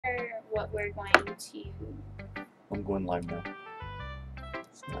what we're going to... I'm going live now.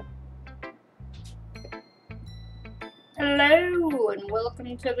 It's not. Hello, and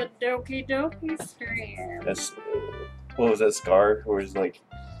welcome to the Doki Doki stream. That's, what was that Scar? Where it's like,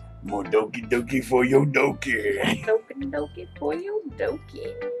 more Doki Doki for your Doki. Doki Doki for your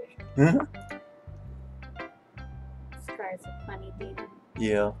Doki. Huh? Scar's a funny dude.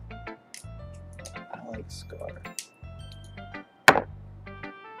 Yeah. I like Scar.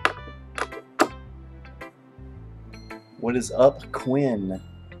 What is up, Quinn?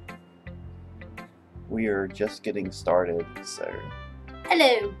 We are just getting started, so...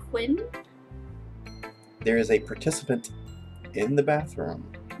 Hello, Quinn. There is a participant in the bathroom.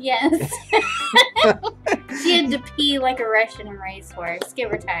 Yes. She had to pee like a Russian racehorse. Give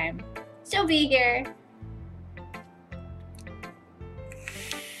her time. She'll be here.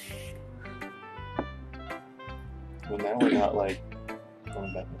 Well, now we're not like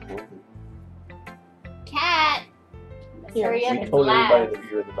going back and forth. Cat. Yeah, Hurry up We and told laugh. everybody that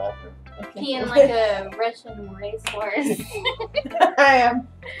you were in the bathroom. Okay. Peeing like a Russian racehorse. I am.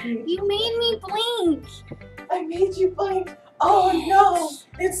 You made me blink. I made you blink. Oh no,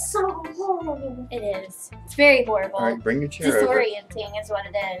 it's so horrible. It is. It's very horrible. Alright, bring your chair over. Disorienting is what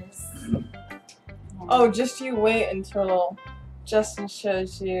it is. Oh, just you wait until Justin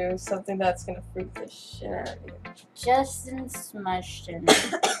shows you something that's gonna freak the shit out of you. Justin Smushton.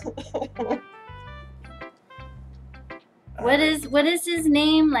 What is his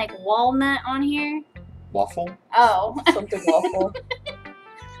name? Like Walnut on here? Waffle? Oh. Something waffle.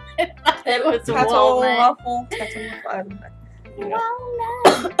 It was Tato Walnut. waffle. Tato waffle.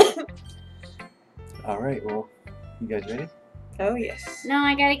 Walnut. Alright, well, you guys ready? Oh yes. No,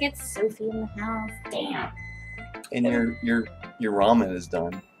 I gotta get Sophie in the house. Damn. And your ramen is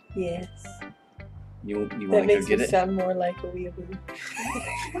done. Yes. You That want to go makes get me it? sound more like a weeaboo.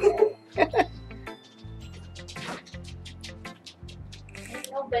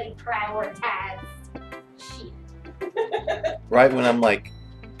 Nobody prioritized. Shit. Right when I'm like,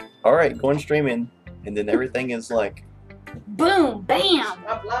 alright, going streaming, and then everything is like, Boom! Bam!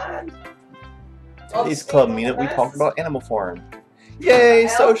 I'm blind. today's club meetup, we talked about Animal Farm. Yay,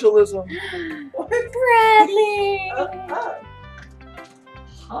 socialism! Bradley!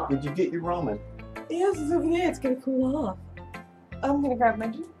 Did you get your ramen? Yes, it's over there. It's gonna cool off. I'm gonna grab my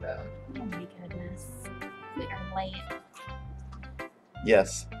drink though. Oh my goodness. We are late.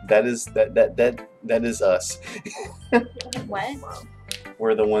 Yes, that is us. What?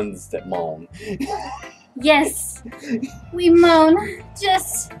 We're the ones that moan. Yes! We moan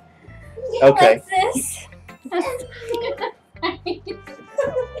just Okay, like this.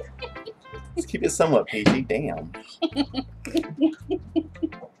 let's keep it somewhat PG. Damn.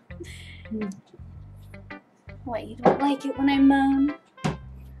 What, you don't like it when I moan?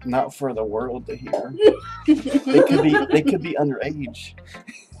 Not for the world to hear. They could be underage.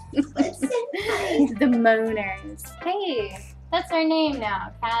 The Moaners. Hey, that's our name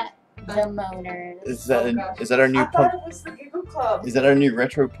now, Kat. The Moaners. Is that gosh. is that our new I punk? thought it was the Giggle Club. Is that our new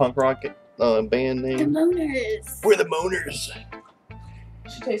retro punk rock band The name? Moaners. We're the Moaners.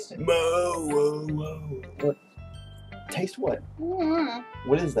 She tasted. Mo, whoa, whoa. What? Taste what? Mm.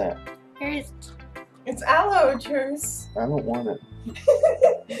 What is that? Here's It's aloe juice. I don't want it.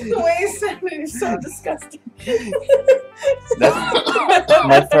 The way it sounded is so disgusting.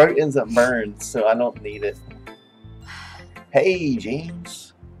 My throat ends up burned, so I don't need it. Hey,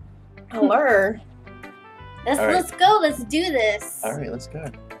 James. Hello. let's go. Let's do this. All right, let's go.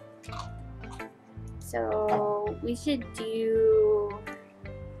 So we should do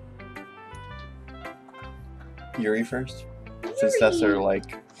Yuri first, since that's our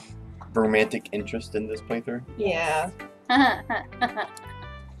like romantic interest in this playthrough. Yeah. Alright,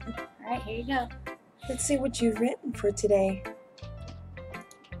 here you go. Let's see what you've written for today.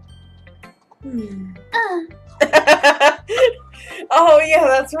 Oh yeah,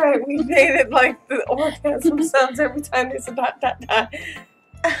 that's right. We made it like the orgasm sounds every time there's a dot dot dot.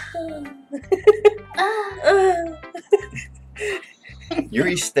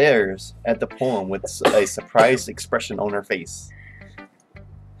 Yuri stares at the poem with a surprised expression on her face.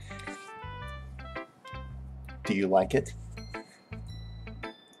 Do you like it?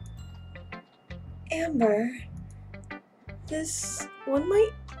 Amber, this one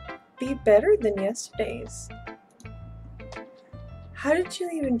might be better than yesterday's. How did you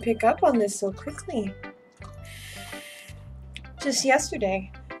even pick up on this so quickly? Just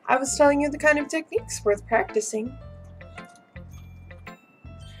yesterday, I was telling you the kind of techniques worth practicing.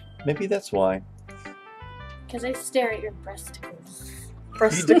 Maybe that's why. Because I stare at your breasticles.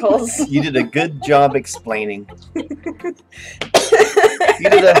 Breasticles. You did a good job explaining. You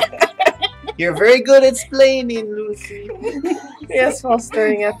You're very good at explaining, Lucy. Yes, while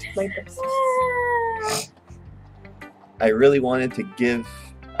stirring up my lips. I really wanted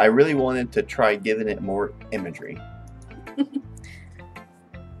to try giving it more imagery.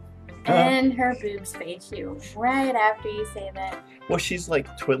 And her boobs face you right after you say that. Well, she's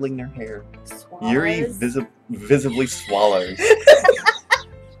like twiddling her hair. Swallows. Yuri visibly swallows.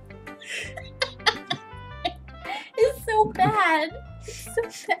 It's so bad. It's so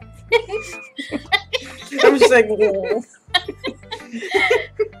bad. I'm just like, whoa.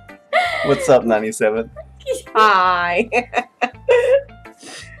 What's up, 97? Hi.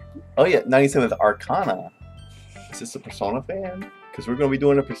 Oh yeah, 97th Arcana. Is this a Persona fan? Because we're going to be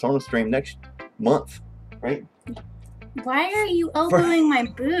doing a Persona stream next month, right? Why are you elbowing my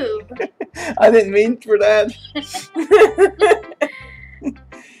boob? I didn't mean for that.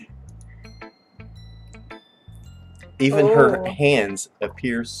 Even her hands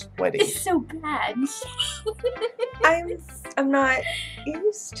appear sweaty. It's so bad. I'm not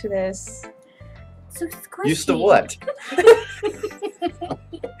used to this. So squishy. Used to what?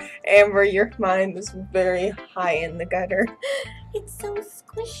 Amber, your mind is very high in the gutter. It's so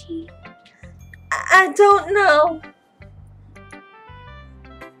squishy. I don't know.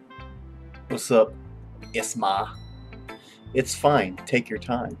 What's up, Isma? It's fine. Take your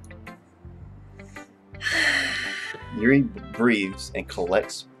time. Yuri breathes and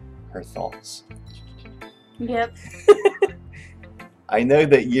collects her thoughts. Yep. I know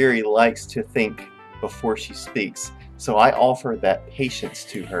that Yuri likes to think before she speaks, so I offer that patience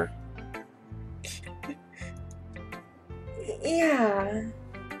to her. Yeah.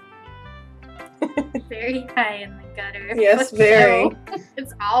 Very high in the gutter. Yes, But very. no,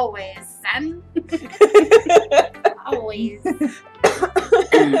 it's always, son. Always.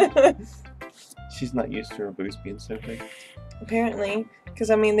 She's not used to her boobs being so big. Apparently. Because,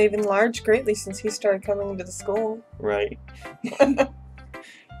 I mean, they've enlarged greatly since he started coming into the school. Right.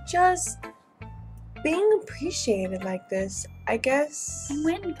 Just being appreciated like this, I guess. I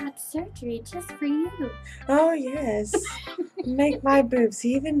went and got surgery just for you. Oh, yes. Make my boobs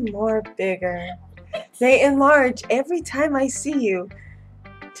even more bigger. They enlarge every time I see you.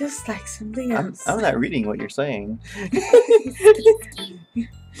 Just like something else. I'm not reading what you're saying.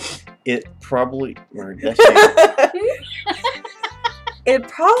 It probably... Or that's you. It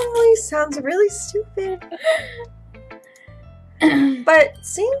probably sounds really stupid. But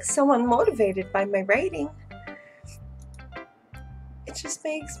seeing someone motivated by my writing, it just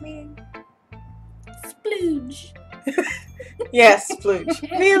makes me... Splooge. Yes, splooge.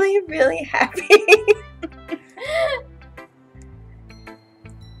 Really, really happy.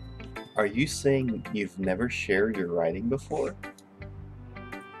 Are you saying you've never shared your writing before?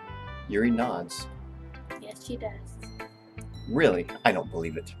 Yuri nods. Yes, she does. Really? I don't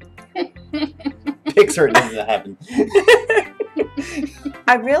believe it. Pixar, it doesn't happen.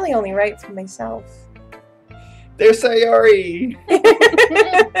 I really only write for myself. There's Sayori!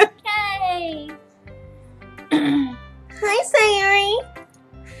 Hey! Hi, Sayori.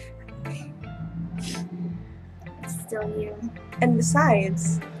 It's still you. And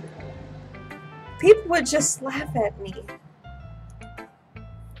besides, people would just laugh at me.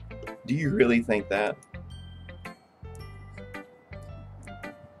 Do you really think that?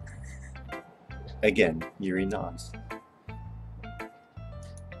 Again, Yuri nods.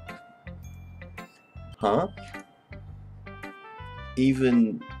 Huh?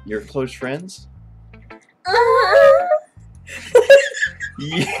 Even your close friends?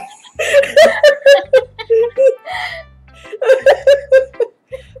 Yeah.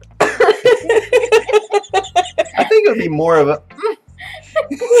 I think it would be more of a...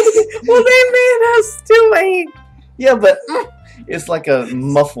 Well, they made us do it. Yeah, but it's like a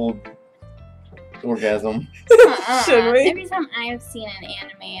muffled orgasm. Should we? Every time I've seen an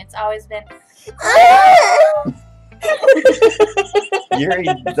anime, it's always been... Yuri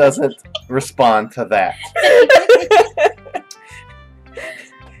doesn't respond to that.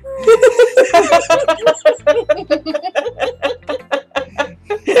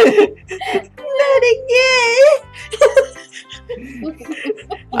 Not again.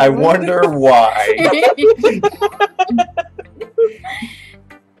 I wonder why.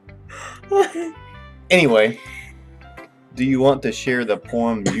 Anyway, do you want to share the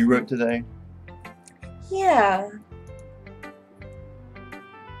poem you wrote today? Yeah.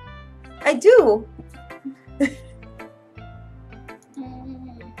 I do.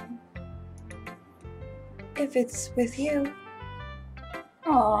 If it's with you.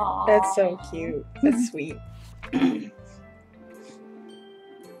 Aww. That's so cute. That's sweet.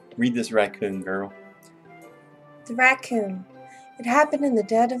 Read this raccoon, girl. The raccoon. It happened in the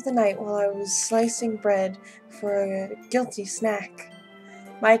dead of the night while I was slicing bread for a guilty snack.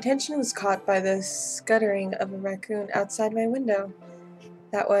 My attention was caught by the scuttering of a raccoon outside my window.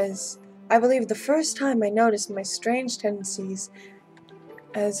 That was, I believe, the first time I noticed my strange tendencies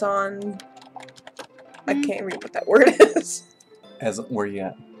as on... I can't read what that word is. As where you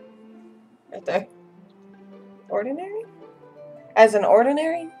at? Right there. Ordinary? As an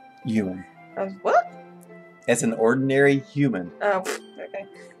ordinary? Human. As what? As an ordinary human. Oh, okay.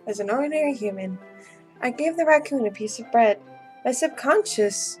 As an ordinary human, I gave the raccoon a piece of bread. My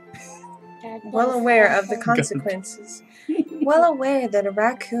subconscious, well aware of the consequences, well aware that a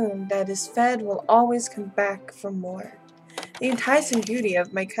raccoon that is fed will always come back for more. The enticing beauty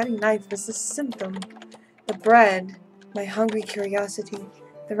of my cutting knife was the symptom. The bread, my hungry curiosity,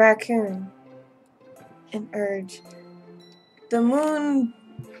 the raccoon, an urge. The moon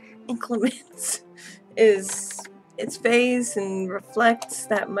inclements is its phase and reflects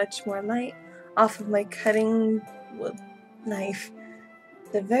that much more light off of my cutting knife.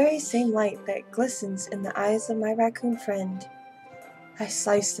 The very same light that glistens in the eyes of my raccoon friend. I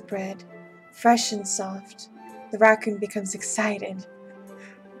slice the bread, fresh and soft. The raccoon becomes excited.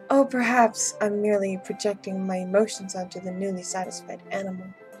 Oh, perhaps I'm merely projecting my emotions onto the newly satisfied animal.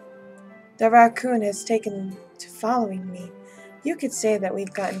 The raccoon has taken to following me. You could say that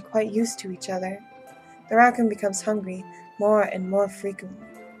we've gotten quite used to each other. The raccoon becomes hungry more and more frequently.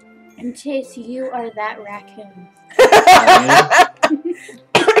 And Chase, you are that raccoon.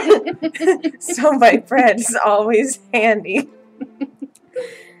 So my bread is always handy.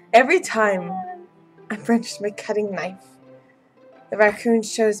 Every time I brandish my cutting knife, the raccoon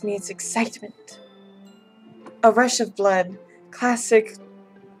shows me its excitement. A rush of blood, classic,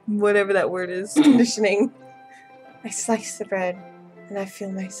 whatever that word is, conditioning. I slice the bread, and I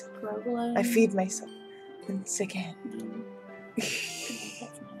feel myself. Provolone. I feed myself once again.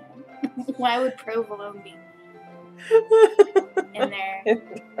 Why would provolone be in there?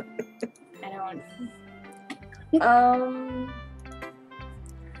 I don't.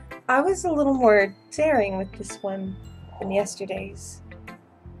 I was a little more daring with this one than yesterday's.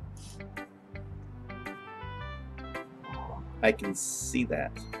 I can see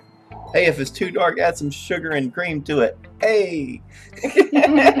that. Hey, if it's too dark, add some sugar and cream to it. Hey!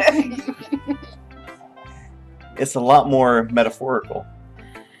 It's a lot more metaphorical.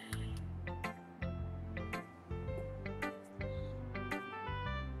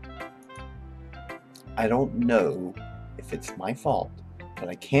 I don't know if it's my fault, but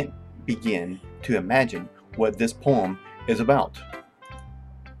I can't begin to imagine what this poem is about.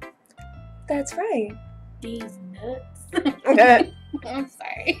 That's right. These nuts. I'm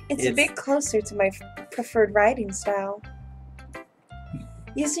sorry. It's a bit closer to my preferred writing style.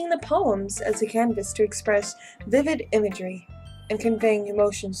 Using the poems as a canvas to express vivid imagery and conveying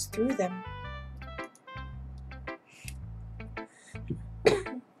emotions through them.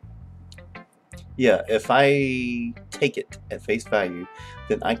 Yeah, if I take it at face value,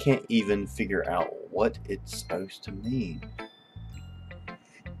 then I can't even figure out what it's supposed to mean.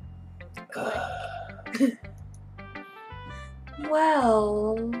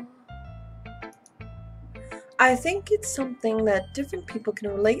 Well, I think it's something that different people can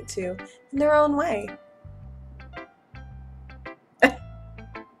relate to in their own way.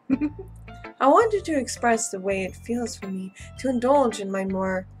 I wanted to express the way it feels for me to indulge in my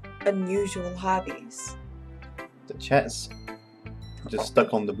more unusual hobbies. The chat's just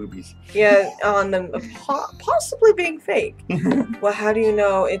stuck on the boobies. Yeah, on them possibly being fake. Well, how do you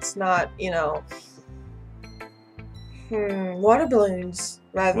know it's not, water balloons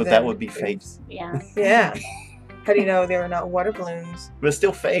rather Well, than... that would be fake. Yeah. Yeah. How do you know they were not water balloons? But it's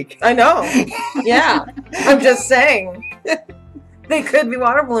still fake. I know. Yeah. I'm just saying. They could be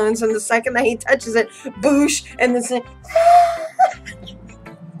water balloons, and the second that he touches it, boosh, and then say,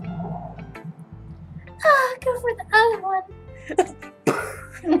 Go for the other one.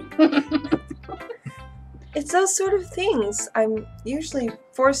 it's those sort of things I'm usually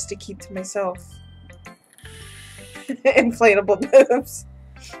forced to keep to myself. Inflatable boobs.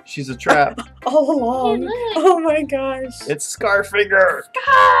 She's a trap. All along. Hey, look. Oh my gosh. It's Scarfinger.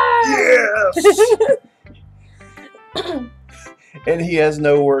 Scar! Yes! And he has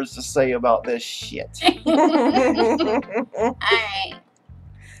no words to say about this shit. Alright.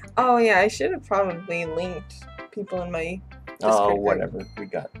 Oh yeah, I should have probably linked people in my Discord group. Whatever. We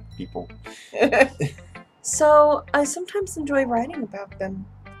got people. So, I sometimes enjoy writing about them.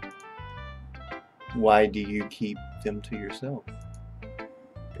 Why do you keep them to yourself?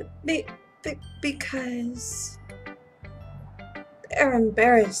 Because they're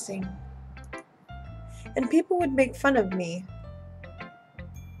embarrassing. And people would make fun of me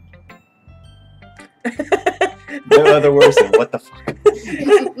No other words than what the fuck.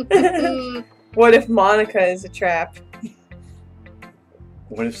 What if Monica is a trap?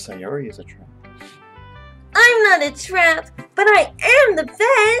 What if Sayori is a trap? I'm not a trap, but I am the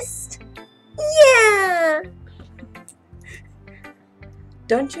best! Yeah!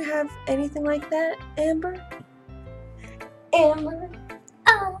 Don't you have anything like that, Amber? Amber?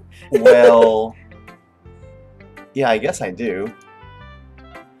 Oh. Well, yeah, I guess I do.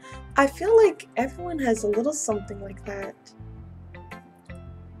 I feel like everyone has a little something like that.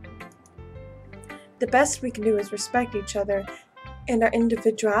 The best we can do is respect each other and our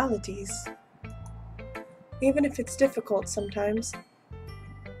individualities. Even if it's difficult sometimes.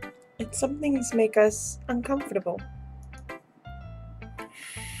 And some things make us uncomfortable.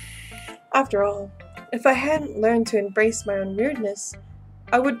 After all, if I hadn't learned to embrace my own weirdness,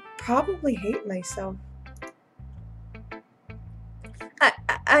 I would probably hate myself.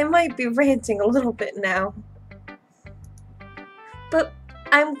 I might be ranting a little bit now. But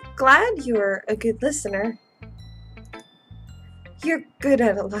I'm glad you're a good listener. You're good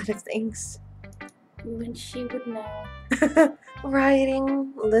at a lot of things. When she would know.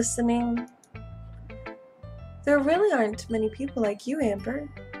 Writing, listening. There really aren't many people like you, Amber.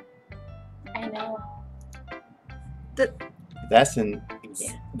 I know. That's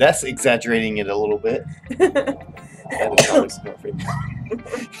exaggerating it a little bit. That is probably scarfing.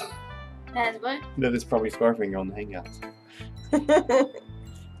 That's what? That is probably scarfing on the Hangouts.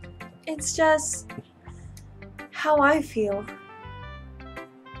 It's just how I feel.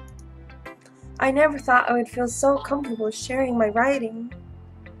 I never thought I would feel so comfortable sharing my writing.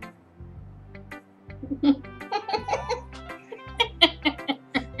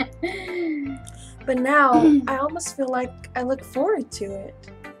 But now, I almost feel like I look forward to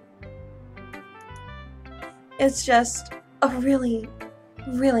it. It's just a really,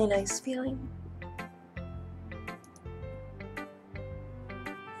 really nice feeling.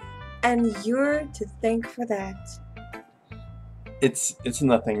 And you're to thank for that. It's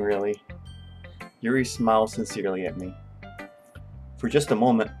nothing really. Yuri smiled sincerely at me. For just a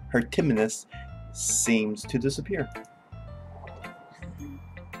moment, her timidness seems to disappear.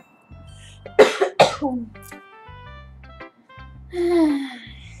 She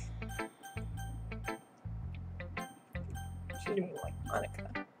didn't like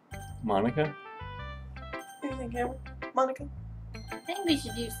Monica. Monica? What do you think, Amber? Monica? I think we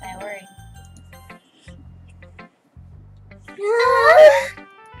should do Sayori.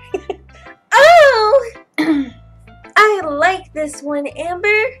 Oh! I like this one,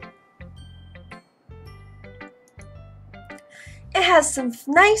 Amber. It has some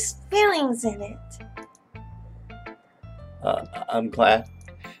nice feelings in it. I'm glad.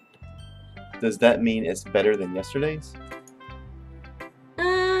 Does that mean it's better than yesterday's?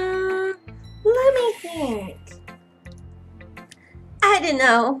 Let me think. I don't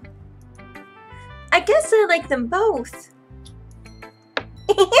know. I guess I like them both.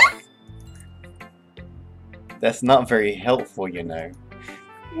 That's not very helpful, you know.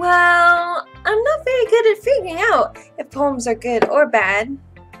 Well, I'm not very good at figuring out if poems are good or bad.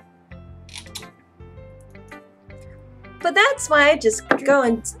 But that's why I just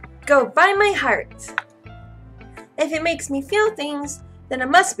go by my heart. If it makes me feel things, then it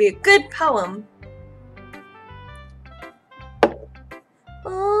must be a good poem.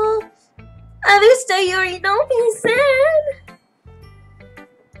 Oh, at least Sayori, don't be sad.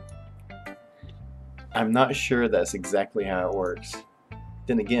 I'm not sure that's exactly how it works.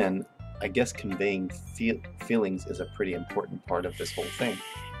 Then again, I guess conveying feelings is a pretty important part of this whole thing.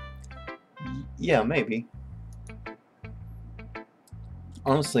 Yeah, maybe.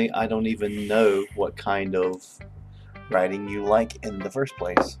 Honestly, I don't even know what kind of writing you like in the first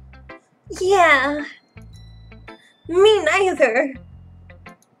place. Yeah. Me neither.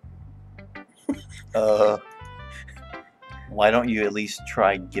 Why don't you at least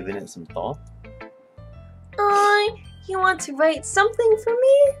try giving it some thought? You want to write something for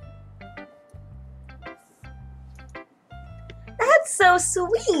me? That's so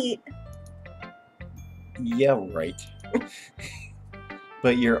sweet. Yeah, right.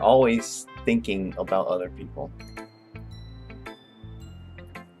 But you're always thinking about other people.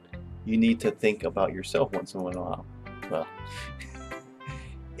 You need to think about yourself once in a while. Well,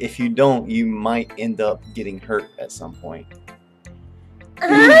 if you don't, you might end up getting hurt at some point.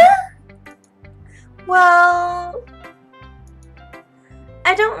 Well,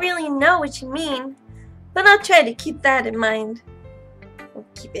 I don't really know what you mean, but I'll try to keep that in mind. Or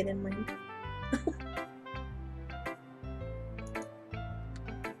keep it in mind.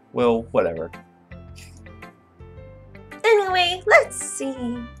 Well, whatever. Anyway, let's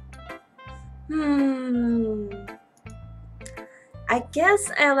see. I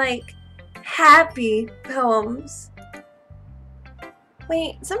guess I like happy poems.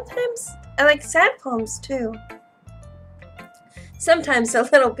 Wait, sometimes I like sad poems too. Sometimes a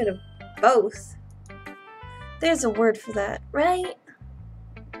little bit of both. There's a word for that, right?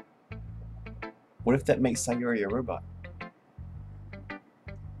 What if that makes Sayori a robot?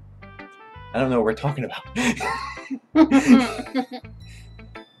 I don't know what we're talking about.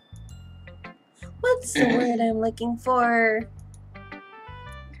 What's the word I'm looking for?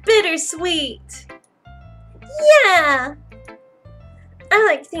 Bittersweet. Yeah! I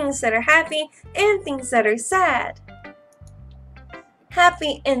like things that are happy and things that are sad.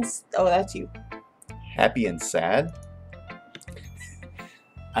 Happy and... Oh, that's you. Happy and sad?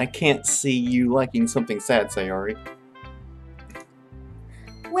 I can't see you liking something sad, Sayori.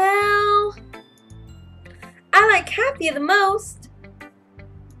 Well, I like happy the most.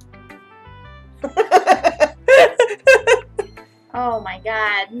 Oh my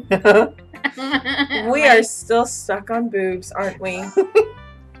god. We are still stuck on boobs, aren't we?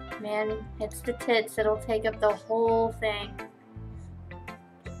 Man, it's the tits. It'll take up the whole thing.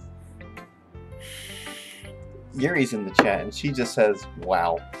 Yuri's in the chat and she just says,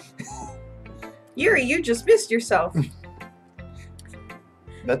 wow. Yuri, you just missed yourself.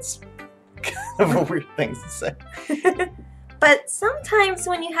 That's kind of a weird thing to say. But sometimes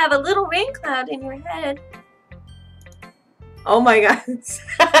when you have a little rain cloud in your head... Oh my god.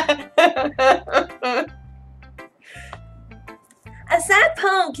 A sad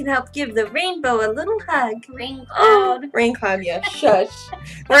poem can help give the rainbow a little hug. Rain cloud. Oh, rain cloud, yeah. Shush.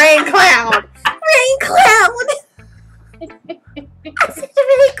 Rain cloud. Rain cloud. Such a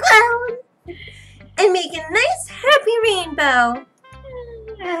rain cloud. And make a nice happy rainbow.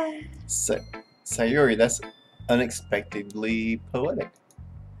 Sayori, that's unexpectedly poetic.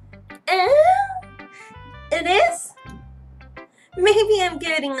 It is? Maybe I'm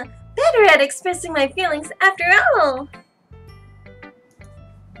getting better at expressing my feelings after all.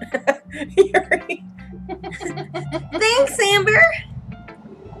 Yuri. Thanks, Amber.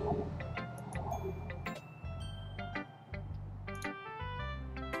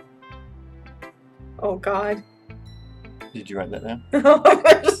 Oh God. Did you write that down?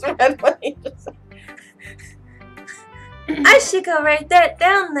 I just read what he just said. I should go write that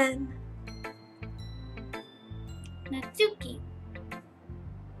down then. Natsuki.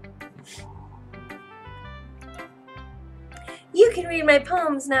 You can read my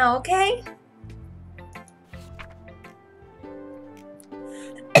poems now, okay?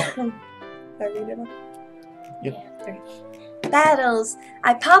 I read it all. Yep. Battles.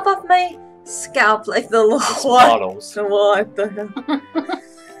 I pop off my scalp like the It's what? bottles. What the hell?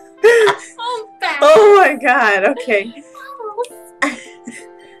 Oh, bad. Oh my god, okay.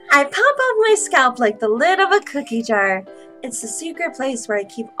 I pop off my scalp like the lid of a cookie jar. It's the secret place where I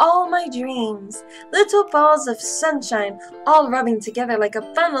keep all my dreams. Little balls of sunshine, all rubbing together like a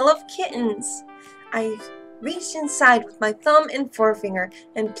bundle of kittens. I reach inside with my thumb and forefinger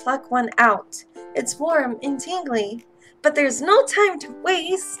and pluck one out. It's warm and tingly, but there's no time to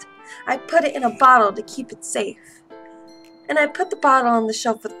waste. I put it in a bottle to keep it safe. And I put the bottle on the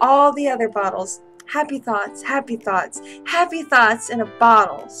shelf with all the other bottles. Happy thoughts, happy thoughts, happy thoughts in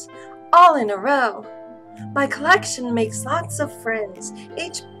bottles, all in a row. My collection makes lots of friends.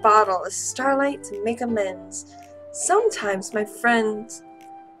 Each bottle is starlight to make amends. Sometimes my friend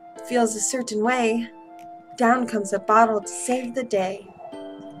feels a certain way. Down comes a bottle to save the day.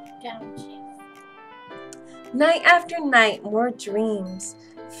 Down she. Night after night, more dreams.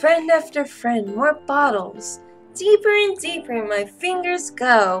 Friend after friend, more bottles. Deeper and deeper my fingers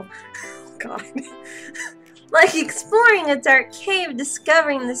go. Oh, God. Like exploring a dark cave,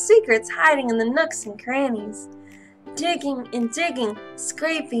 discovering the secrets hiding in the nooks and crannies. Digging and digging,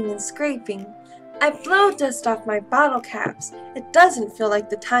 scraping and scraping. I blow dust off my bottle caps. It doesn't feel like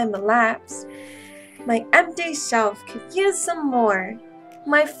the time elapsed. My empty shelf could use some more.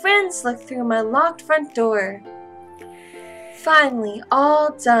 My friends look through my locked front door. Finally,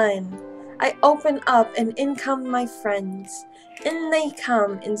 all done. I open up and in come my friends. In they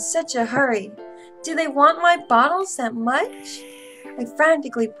come in such a hurry. Do they want my bottles that much? I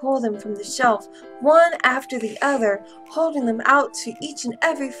frantically pull them from the shelf, one after the other, holding them out to each and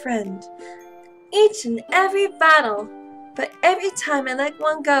every friend. Each and every bottle. But every time I let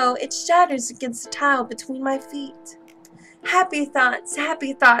one go, it shatters against the tile between my feet. Happy thoughts,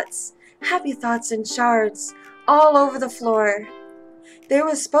 happy thoughts, happy thoughts in shards, all over the floor. They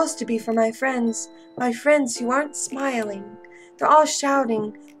were supposed to be for my friends who aren't smiling. They're all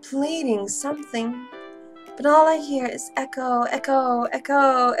shouting, pleading something. But all I hear is echo, echo,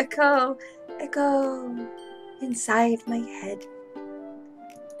 echo, echo, echo inside my head.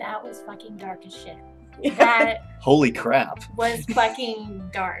 That was fucking dark as shit. That Holy crap. was fucking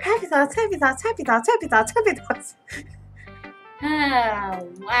dark. Happy thoughts, happy thoughts, happy thoughts, happy thoughts, happy thoughts. Oh,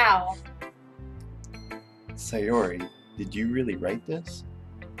 wow. Sayori, did you really write this?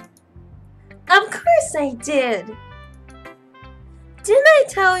 Of course I did. Didn't I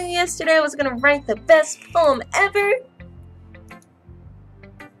tell you yesterday I was gonna write the best poem ever?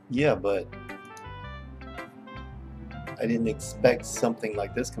 Yeah, but I didn't expect something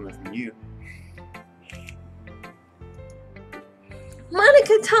like this coming from you.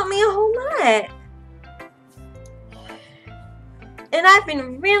 Monica taught me a whole lot. And I've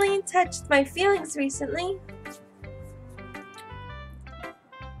been really in touch with my feelings recently.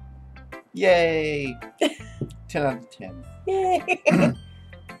 Yay! 10 out of 10. Yay!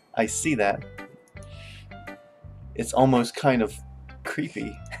 I see that. It's almost kind of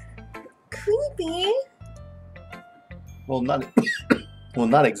creepy. Creepy? Well, not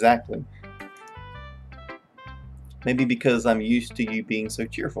exactly. Maybe because I'm used to you being so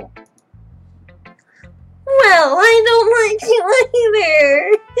cheerful. Well, I don't like you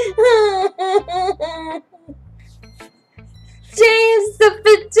either. James the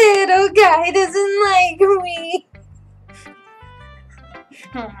potato guy doesn't like me.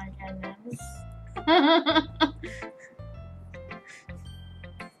 Oh my goodness.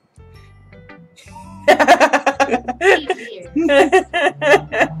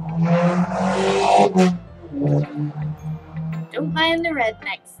 Don't mind the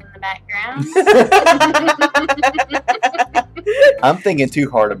rednecks in the background. I'm thinking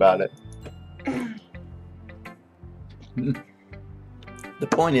too hard about it. The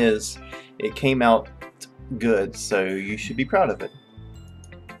point is, it came out good, so you should be proud of it.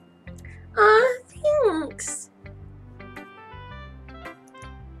 Aw, thanks.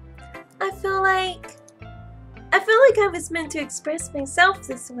 I feel like I was meant to express myself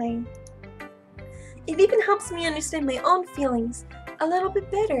this way. It even helps me understand my own feelings a little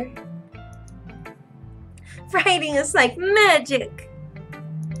bit better. Writing is like magic.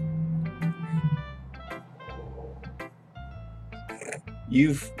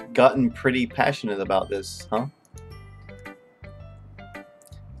 You've gotten pretty passionate about this, huh?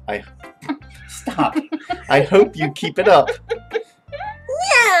 Stop. I hope you keep it up.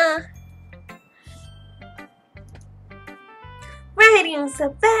 Yeah! Writing's the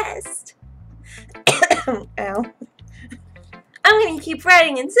best. Ow. I'm gonna keep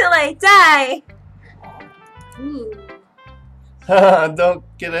writing until I die. Ooh. Don't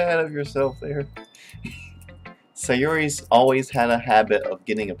get ahead of yourself there. Sayori's always had a habit of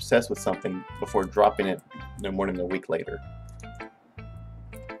getting obsessed with something before dropping it no more than a week later.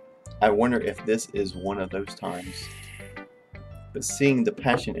 I wonder if this is one of those times. But seeing the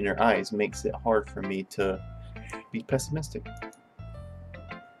passion in her eyes makes it hard for me to be pessimistic.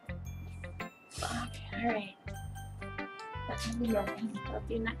 Okay, alright. Love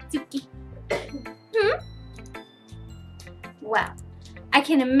you, Natsuki. Well, I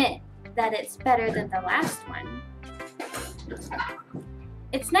can admit that it's better than the last one.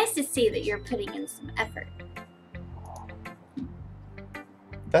 It's nice to see that you're putting in some effort.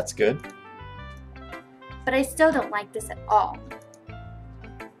 That's good. But I still don't like this at all.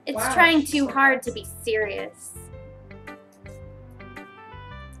 It's trying too hard to be serious.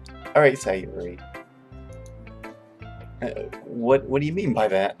 Alright, Sayori. What do you mean by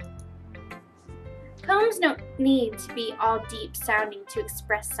that? Poems don't need to be all deep sounding to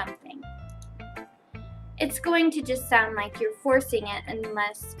express something. It's going to just sound like you're forcing it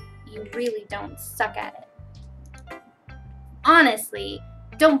unless you really don't suck at it. Honestly,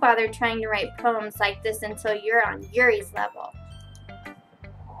 don't bother trying to write poems like this until you're on Yuri's level.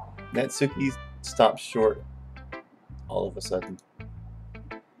 Natsuki stopped short all of a sudden.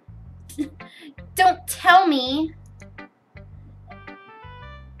 Don't tell me!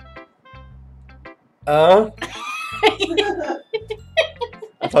 I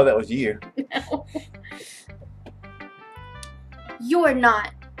thought that was you. No.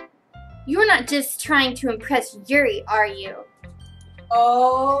 You're not just trying to impress Yuri, are you?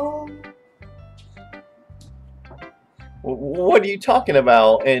 Oh. What are you talking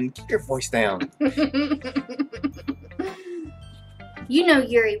about? And keep your voice down. You know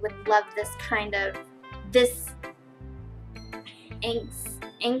Yuri would love this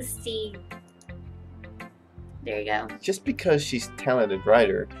angsty. There you go. Just because she's a talented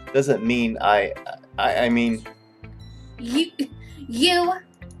writer doesn't mean I mean... You...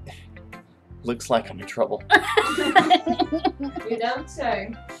 Looks like I'm in trouble. You don't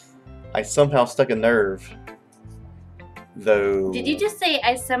say. I somehow stuck a nerve. Though... Did you just say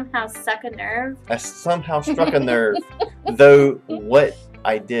I somehow suck a nerve? I somehow struck a nerve. Though what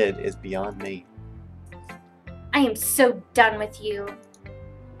I did is beyond me. I am so done with you.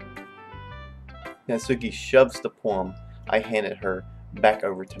 Natsuki shoves the poem I handed her back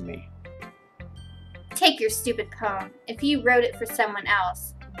over to me. Take your stupid poem. If you wrote it for someone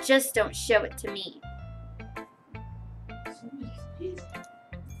else, just don't show it to me.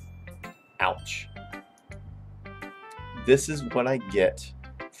 Ouch. This is what I get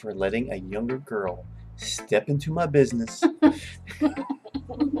for letting a younger girl step into my business.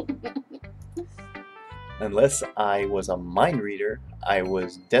 Unless I was a mind reader, I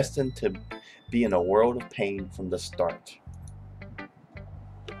was destined to be in a world of pain from the start.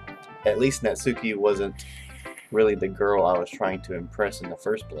 At least Natsuki wasn't really the girl I was trying to impress in the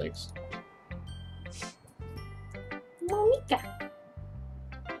first place. Monika.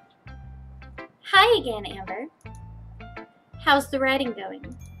 Hi again, Amber. How's the writing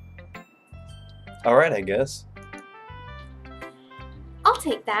going? Alright, I guess. I'll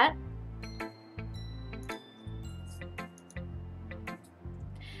take that.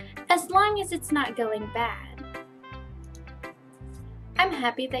 As long as it's not going bad. I'm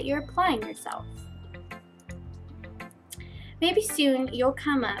happy that you're applying yourself. Maybe soon you'll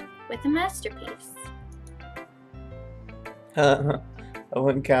come up with a masterpiece. I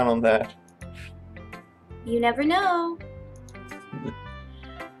wouldn't count on that. You never know.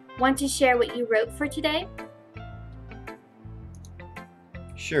 Want to share what you wrote for today?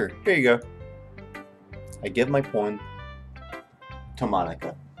 Sure, here you go. I give my poem to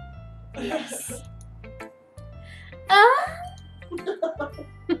Monika. Yes.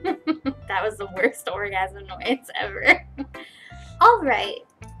 That was the worst orgasm noise ever. Alright.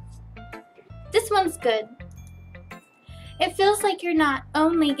 This one's good. It feels like you're not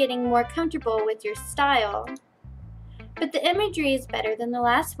only getting more comfortable with your style, but the imagery is better than the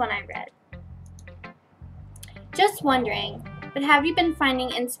last one I read. Just wondering, but have you been finding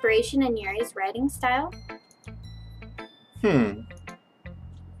inspiration in Yuri's writing style?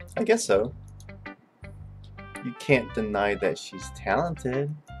 I guess so. You can't deny that she's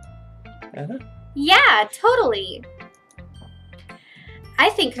talented. Yeah, totally. I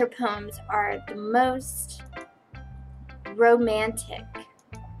think her poems are the most romantic.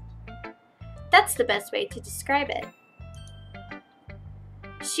 That's the best way to describe it.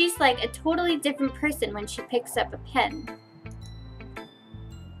 She's like a totally different person when she picks up a pen.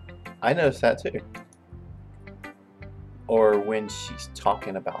 I noticed that too. Or when she's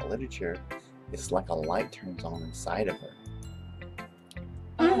talking about literature, it's like a light turns on inside of her.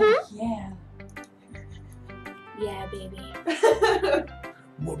 Oh, yeah. Yeah, baby.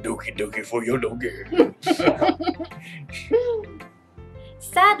 More Doki Doki for your Doki.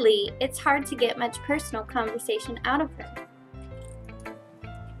 Sadly, it's hard to get much personal conversation out of her.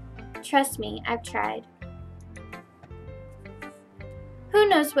 Trust me, I've tried. Who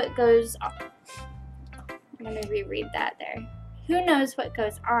knows what goes on? I'm going to reread that there. Who knows what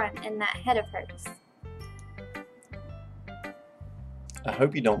goes on in that head of hers? I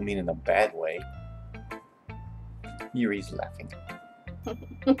hope you don't mean in a bad way. Yuri's laughing.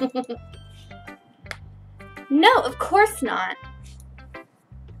 No, of course not.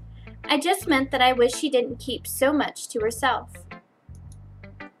 I just meant that I wish she didn't keep so much to herself.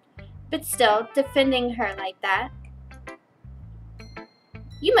 But still, defending her like that.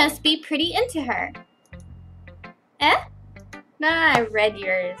 You must be pretty into her. Eh? Nah, I read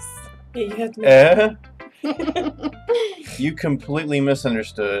yours. Yeah, you have to. You completely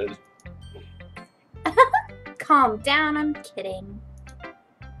misunderstood. Calm down, I'm kidding.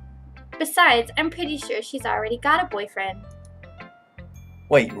 Besides, I'm pretty sure she's already got a boyfriend.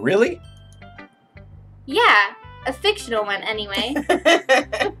 Wait, really? Yeah, a fictional one anyway.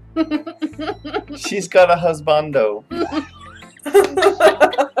 She's got a husbando.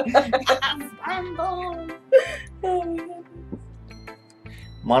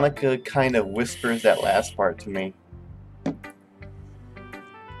 Monika kind of whispers that last part to me.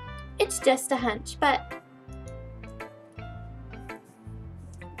 It's just a hunch, but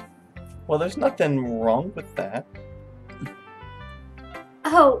Well, there's nothing wrong with that.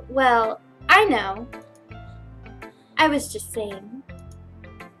 oh, well, I know. I was just saying.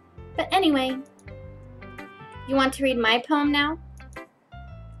 But anyway, you want to read my poem now?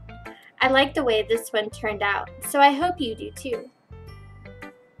 I like the way this one turned out, so I hope you do too.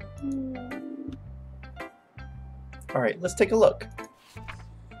 Alright, let's take a look.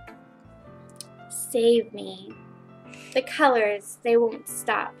 Save me. The colors, they won't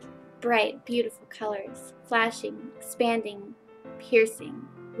stop. Bright, beautiful colors, flashing, expanding, piercing,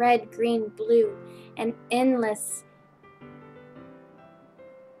 red, green, blue, an endless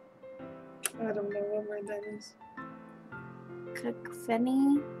I don't know what word that is.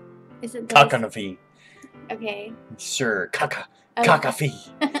 Cacophony? Is it those? KatOstrophe. Okay. Sure. Of-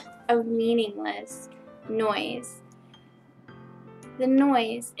 KatOstrophe. Of meaningless noise. The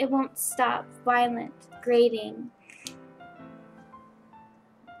noise, it won't stop. Violent, grating,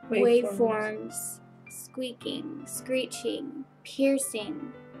 waveforms, squeaking, screeching,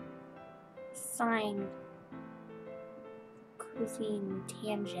 piercing, sine, cosine,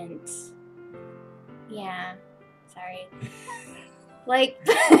 tangent. Yeah, sorry. Like,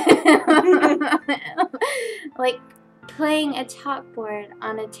 like playing a chalkboard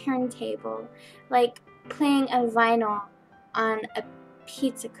on a turntable, like playing a vinyl on a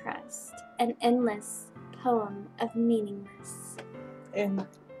pizza crust, an endless poem of meaningless. And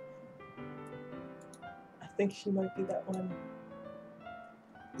I think she might be that one.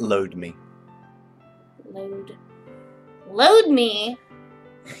 Load me. Load me?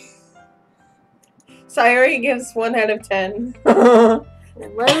 Sayori gives 1 out of 10.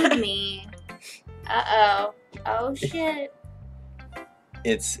 Load me. Uh-oh. Oh, shit.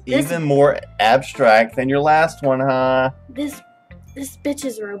 It's even more abstract than your last one, huh? This bitch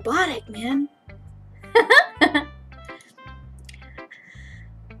is robotic, man.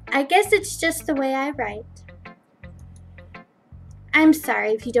 I guess it's just the way I write. I'm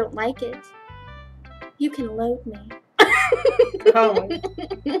sorry if you don't like it. You can load me. Oh.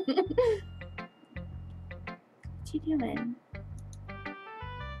 What you doing?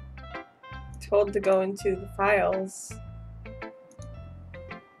 Told to go into the files.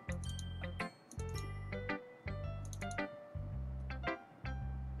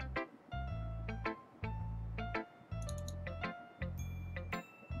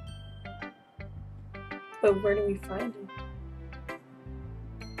 But where do we find it?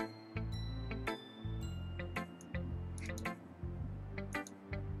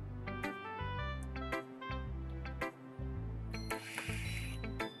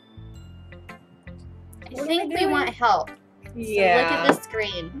 I think we want help. Yeah. So look at the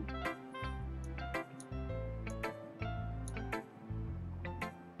screen.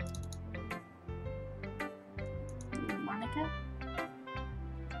 Monica?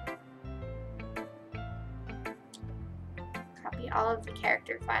 Copy all of the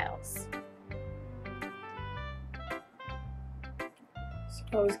character files.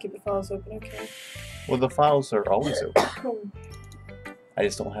 Always keep the files open, okay? Well, the files are always open. I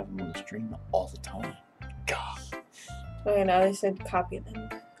just don't have them on the stream all the time. God. Okay, now they said copy them.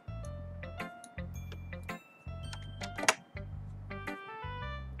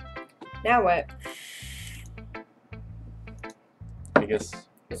 Now what? I guess.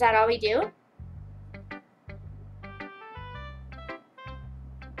 Is that all we do?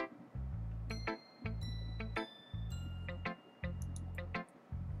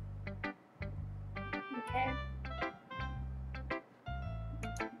 Okay.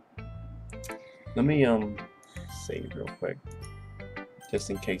 Let me save real quick, just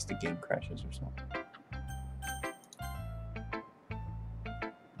in case the game crashes or something.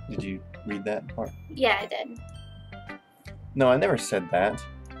 Did you read that part? Yeah, I did. No, I never said that.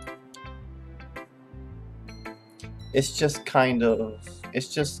 It's just kind of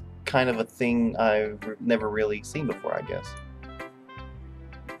a thing I've never really seen before, I guess.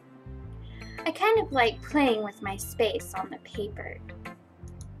 I kind of like playing with my space on the paper.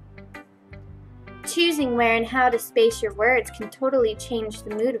 Choosing where and how to space your words can totally change the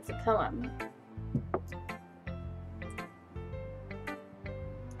mood of the poem.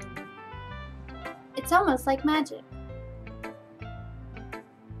 It's almost like magic.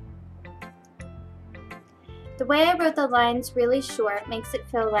 The way I wrote the lines really short makes it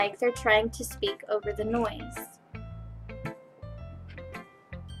feel like they're trying to speak over the noise.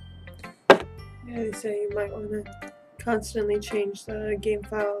 Yeah, they say you might want to constantly change the game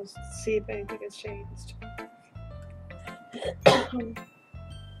files to see if anything has changed.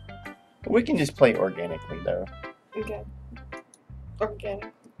 We can just play organically, though. Okay.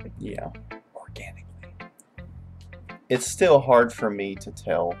 Organic. Yeah, organically. It's still hard for me to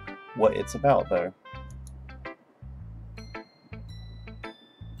tell what it's about, though.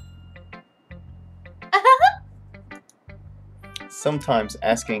 Sometimes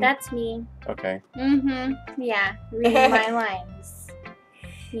asking... That's me. Okay. Mm-hmm. Yeah, reading my lines.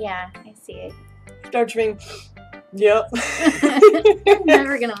 Yeah, I see it. Start dreaming. Yep. I'm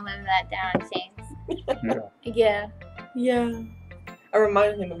never gonna live that down, James. Yeah. Yeah. I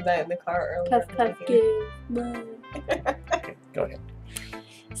reminded him of that in the car earlier. Puff, puff, give. Okay, go ahead.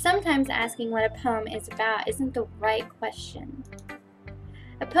 Sometimes asking what a poem is about isn't the right question.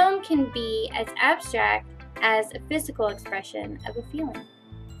 A poem can be as abstract as a physical expression of a feeling.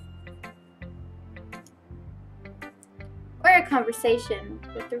 conversation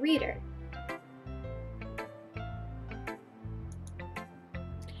with the reader.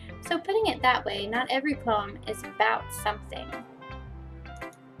 So putting it that way, not every poem is about something.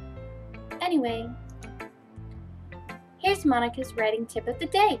 Anyway, here's Monica's writing tip of the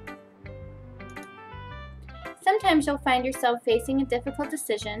day. Sometimes you'll find yourself facing a difficult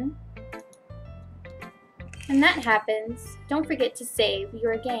decision. When that happens, don't forget to save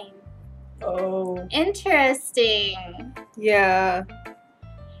your game. Oh. Interesting. Yeah.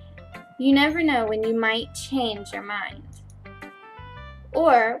 You never know when you might change your mind.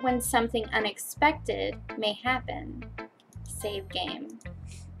 Or when something unexpected may happen. Save game.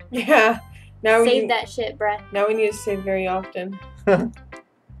 Yeah. Now Save that shit, bruh. Now we need to save very often.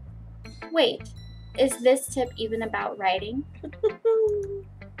 Wait, is this tip even about writing?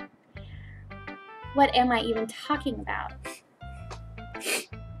 What am I even talking about?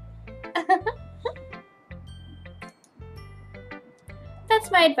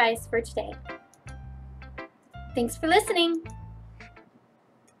 That's my advice for today. Thanks for listening.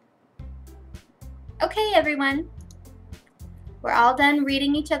 Okay, everyone. We're all done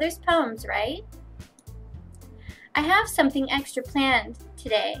reading each other's poems, right? I have something extra planned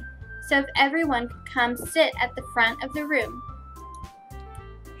today, so if everyone could come sit at the front of the room.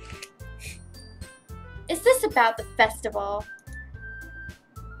 Is this about the festival?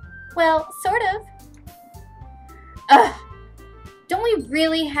 Well, sort of. Ugh. Do we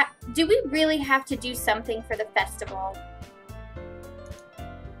really have to do something for the festival?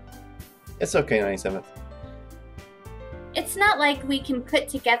 It's okay, 97th. It's not like we can put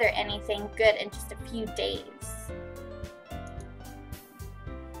together anything good in just a few days.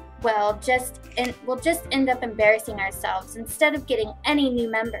 Well, we'll just end up embarrassing ourselves instead of getting any new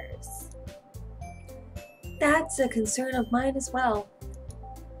members. That's a concern of mine as well.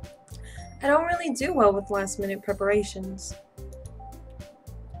 I don't really do well with last-minute preparations.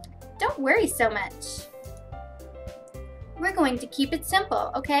 Don't worry so much. We're going to keep it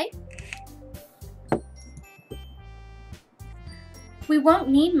simple, okay? We won't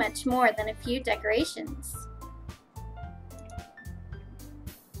need much more than a few decorations.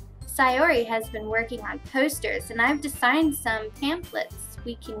 Sayori has been working on posters, and I've designed some pamphlets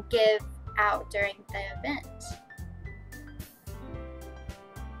we can give out during the event.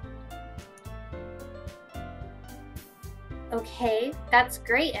 Okay, that's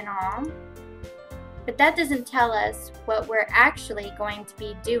great and all, but that doesn't tell us what we're actually going to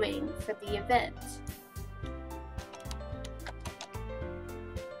be doing for the event.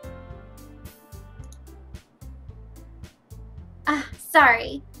 Ah,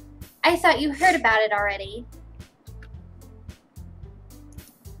 sorry. I thought you heard about it already.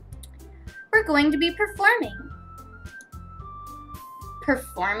 We're going to be performing.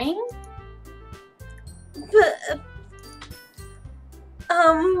 Performing?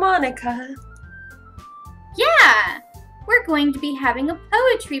 Monica. Yeah! We're going to be having a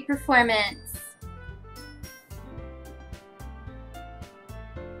poetry performance.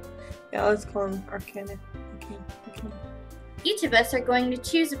 Yeah, let's call him Arcana. Okay. Each of us are going to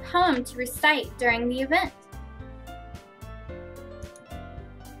choose a poem to recite during the event.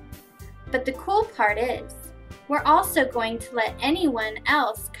 But the cool part is, we're also going to let anyone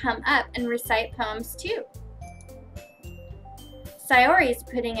else come up and recite poems too. Sayori is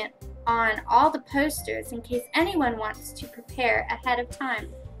putting it on all the posters in case anyone wants to prepare ahead of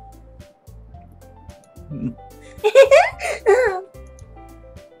time.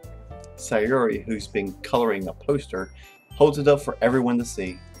 Sayori, who's been coloring a poster, holds it up for everyone to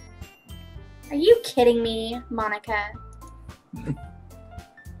see. Are you kidding me, Monica?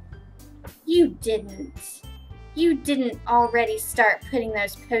 You didn't already start putting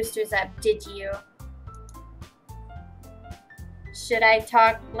those posters up, did you? Should I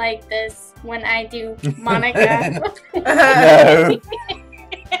talk like this when I do Monica? No.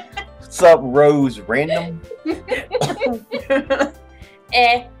 What's up, Rose Random?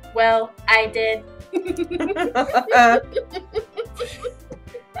 Well, I did.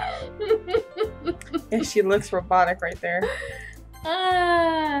 Yeah, she looks robotic right there.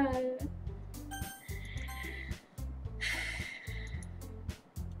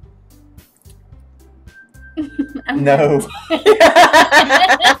 No.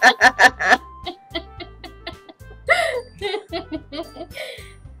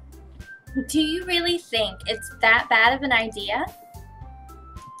 Do you really think it's that bad of an idea?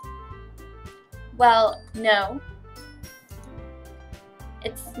 Well, no.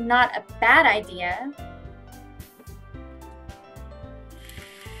 It's not a bad idea.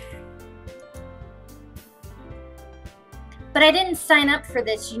 But I didn't sign up for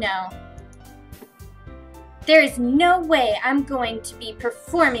this, you know. There is no way I'm going to be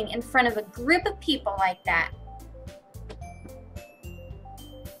performing in front of a group of people like that.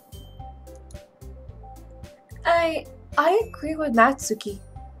 I agree with Natsuki.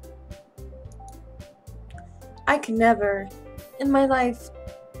 I could never, in my life,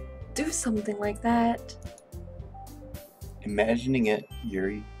 do something like that. Imagining it,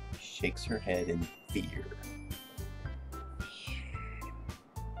 Yuri shakes her head in fear.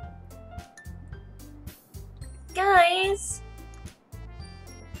 Guys!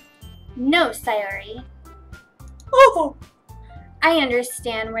 No, Sayori. Oh! I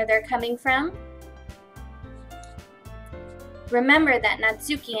understand where they're coming from. Remember that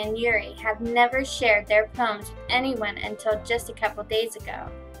Natsuki and Yuri have never shared their poems with anyone until just a couple days ago.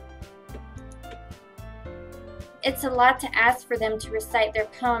 It's a lot to ask for them to recite their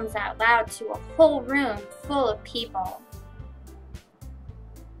poems out loud to a whole room full of people.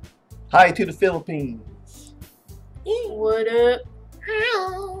 Hi to the Philippines! What up?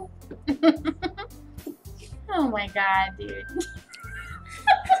 Hi. Oh my god, dude.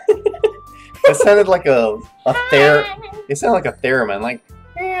 It sounded like it sounded like a theremin, like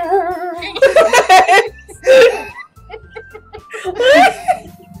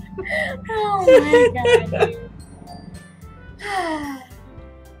Oh my god, dude.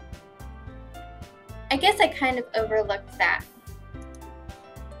 I guess I kind of overlooked that.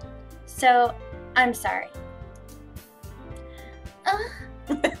 So, I'm sorry.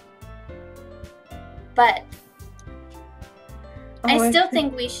 But I still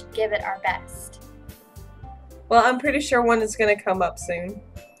think we should give it our best. Well, I'm pretty sure one is gonna come up soon.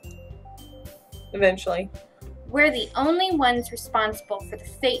 Eventually. We're the only ones responsible for the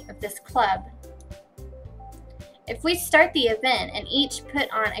fate of this club. If we start the event and each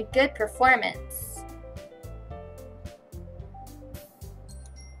put on a good performance,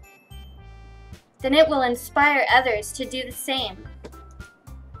 then it will inspire others to do the same.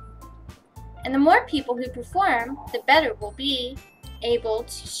 And the more people who perform, the better we'll be able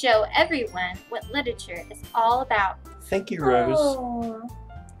to show everyone what literature is all about. thank you, Rose.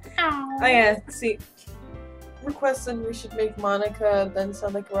 Oh yeah, see. Requested we should make Monica then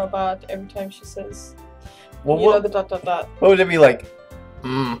sound like a robot every time she says, Well, you know, the ... what would it be like?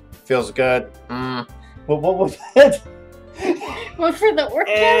 Feels good. What was that? What for the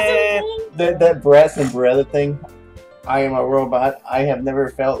orgasm thing? That breath and breather thing. I am a robot. I have never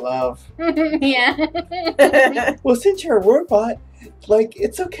felt love. Yeah. Well, since you're a robot, like,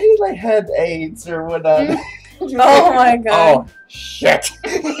 it's okay to, like, have AIDS or whatnot. Oh my god. Oh, shit.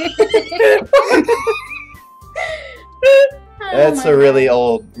 That's a really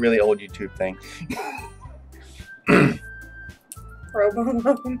old YouTube thing.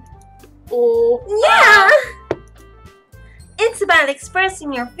 Robo. Oh. Yeah! It's about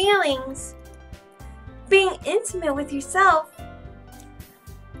expressing your feelings. Being intimate with yourself.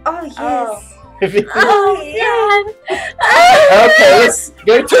 Oh, yes. Oh, yeah. Okay, let's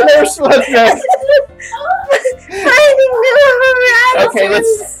go to nurse. Let's go. Finding new horizons. Okay,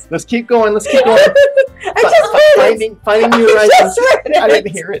 let's keep going. Let's keep going. I just read it. Finding new I horizons. just read it. I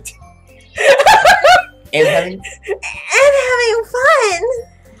didn't hear it. And having fun.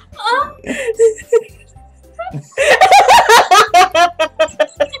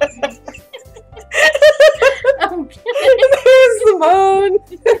 There's Simone.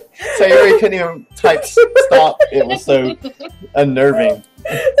 Sayori couldn't even type stop. It was so unnerving.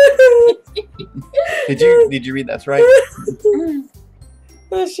 Did you read that's right?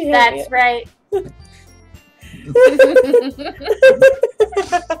 That's right.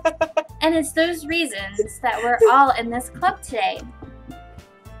 And it's those reasons that we're all in this club today.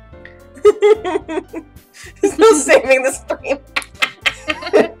 There's no saving the stream.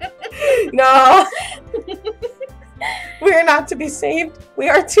 No. We are not to be saved. We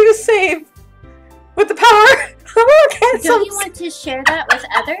are to save with the power of orgasms. Don't you want to share that with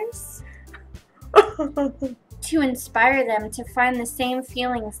others? To inspire them to find the same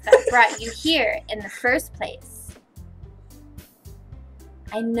feelings that brought you here in the first place.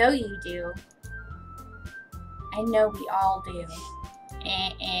 I know you do. I know we all do.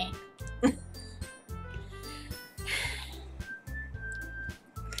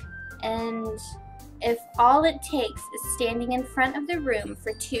 And if all it takes is standing in front of the room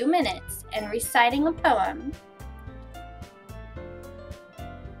for 2 minutes and reciting a poem,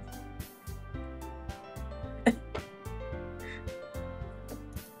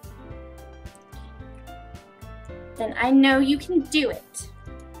 then I know you can do it.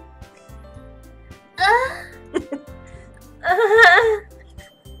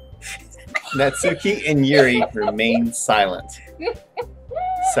 Natsuki and Yuri remain silent.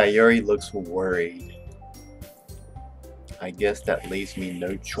 Sayori looks worried. I guess that leaves me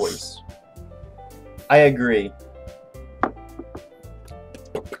no choice. I agree.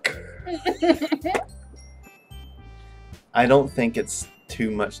 I don't think it's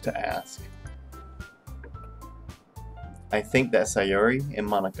too much to ask. I think that Sayori and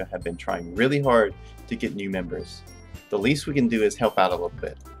Monica have been trying really hard to get new members. The least we can do is help out a little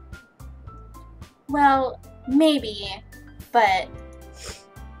bit. Well, maybe, but...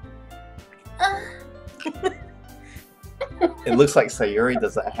 It looks like Sayori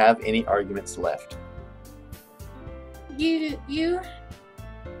doesn't have any arguments left. You...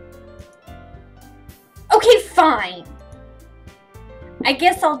 Okay, fine. I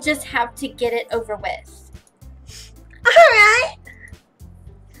guess I'll just have to get it over with. Alright.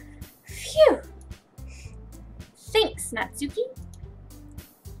 Phew. Thanks, Natsuki.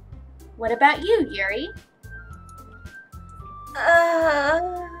 What about you, Yuri?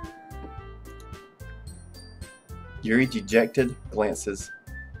 Yuri dejectedly glances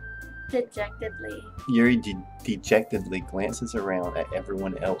around at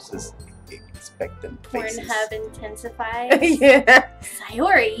everyone else's expectant faces. Pornhub intensifies. Yeah.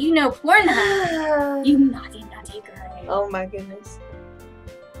 Sayori, you know Pornhub. You naughty, naughty girl. Oh my goodness.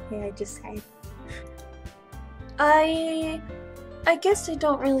 Yeah, I just said. I guess I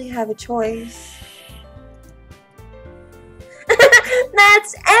don't really have a choice.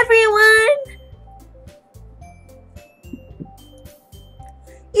 That's everyone!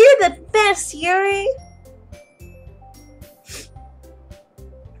 You're the best, Yuri!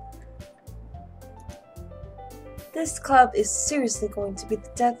 This club is seriously going to be the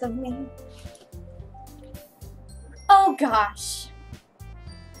death of me. Oh gosh.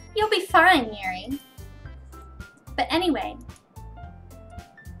 You'll be fine, Yuri. But anyway,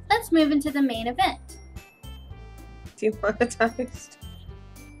 let's move into the main event. Demonetized.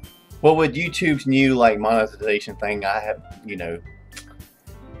 Well, with YouTube's new monetization thing, I have,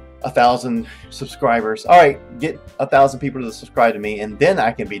 1,000 subscribers. All right, get 1,000 people to subscribe to me, and then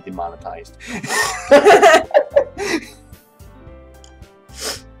I can be demonetized.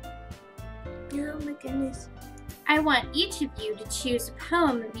 Oh my goodness. I want each of you to choose a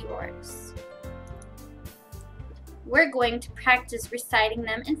poem of yours. We're going to practice reciting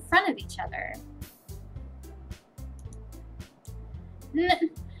them in front of each other.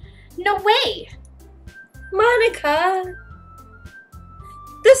 No way! Monica!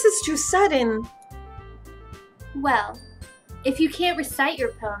 This is too sudden. Well, if you can't recite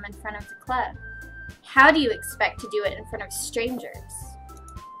your poem in front of the club, how do you expect to do it in front of strangers?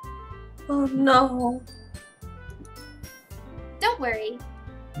 Oh no. Don't worry.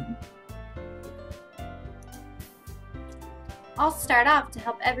 I'll start off to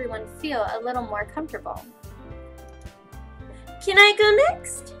help everyone feel a little more comfortable. Can I go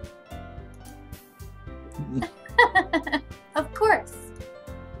next? Of course.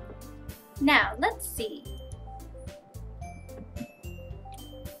 Now, let's see.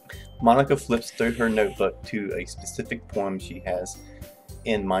 Monica flips through her notebook to a specific poem she has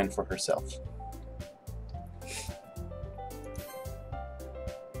in mind for herself.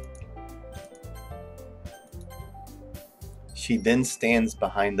 She then stands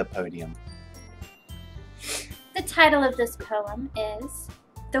behind the podium. The title of this poem is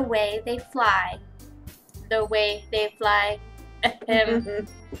The Way They Fly. The Way They Fly.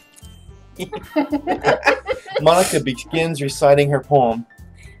 Monica begins reciting her poem.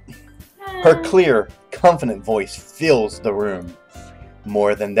 Her clear, confident voice fills the room.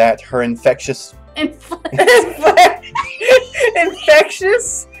 More than that, her infectious...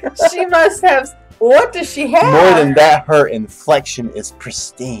 Infectious? She must have... What does she have? More than that, her inflection is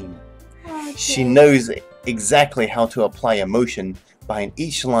pristine. Okay. She knows exactly how to apply emotion behind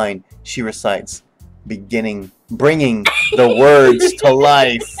each line she recites, bringing the words to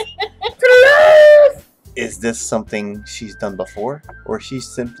life. Is this something she's done before, or is she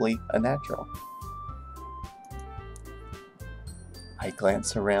simply a natural? I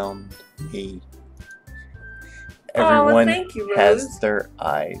glance around me. Everyone thank you, Rose. has their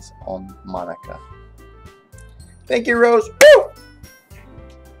eyes on Monica. Thank you, Rose. Woo!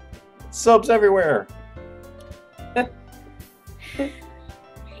 Subs everywhere.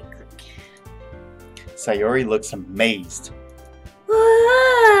 Sayori looks amazed.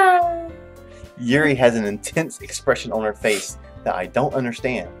 Yuri has an intense expression on her face that I don't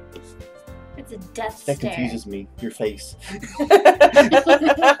understand. It's a death That stare. confuses me. Your face.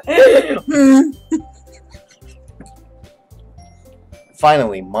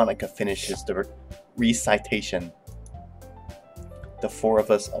 Finally, Monica finishes the recitation. The four of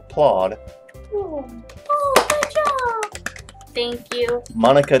us applaud. Oh, good job. Thank you.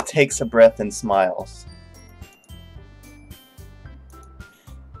 Monica takes a breath and smiles.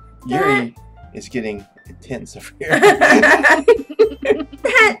 Yuri is getting intense over here. That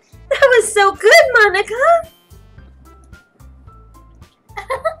was so good, Monica.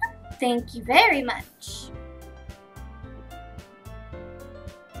 Thank you very much.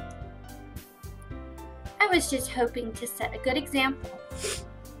 I was just hoping to set a good example.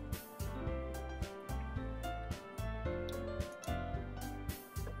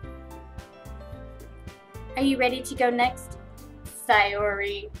 Are you ready to go next,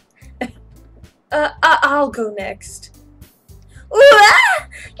 Sayori? I'll go next. Ooh, ah!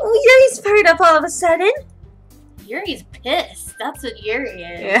 Yuri's fired up all of a sudden. Yuri's pissed. That's what Yuri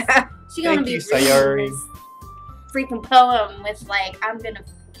is. Yeah. She's gonna Thank be you, reading Sayori. this freaking poem with like, I'm gonna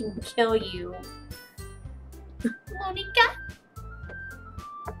fucking kill you. Monica?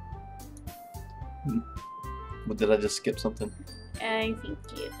 Well, did I just skip something? I think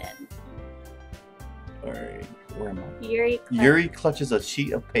you did. Alright, where am I? Yuri clutches a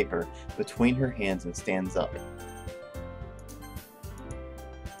sheet of paper between her hands and stands up.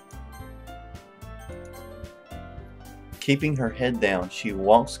 Keeping her head down, she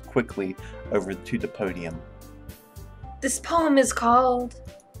walks quickly over to the podium. This poem is called...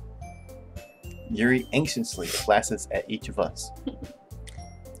 Yuri anxiously glances at each of us.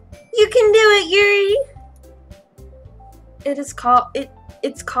 You can do it, Yuri!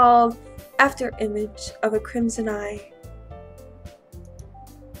 It's called After Image of a Crimson Eye.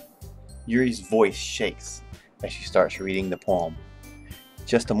 Yuri's voice shakes as she starts reading the poem.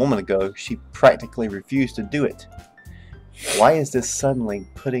 Just a moment ago, she practically refused to do it. Why is this suddenly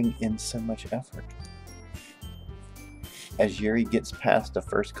putting in so much effort? As Yuri gets past the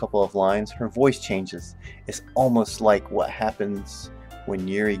first couple of lines, her voice changes. It's almost like what happens when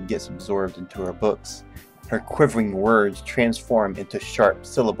Yuri gets absorbed into her books. Her quivering words transform into sharp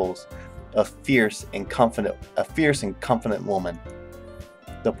syllables, a fierce and confident woman.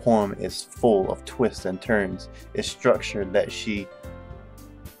 The poem is full of twists and turns. It's structured that she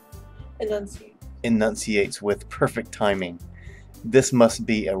enunciates with perfect timing. This must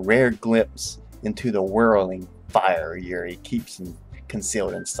be a rare glimpse into the whirling fire Yuri keeps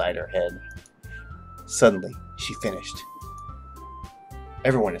concealed inside her head. Suddenly, she finished.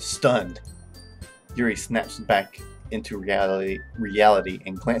 Everyone is stunned. Yuri snaps back into reality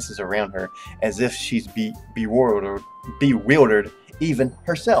and glances around her as if she's bewildered even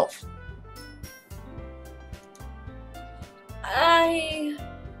herself.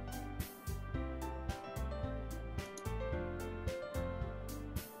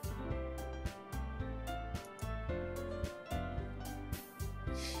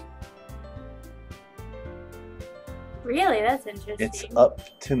 Really? That's interesting. It's up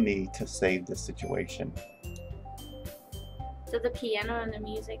to me to save the situation. So the piano and the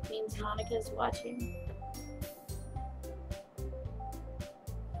music means Monica's watching?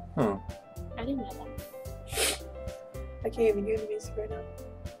 Huh. I didn't know that. I can't even hear the music right now.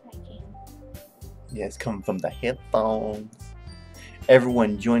 I can. Yeah, it's coming from the headphones.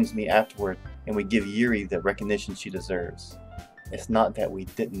 Everyone joins me afterward, and we give Yuri the recognition she deserves. It's not that we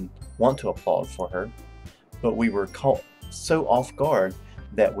didn't want to applaud for her, but we were caught so off guard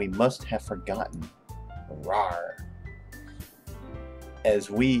that we must have forgotten. Rawr.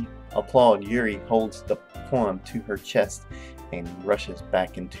 As we applaud, Yuri holds the poem to her chest and rushes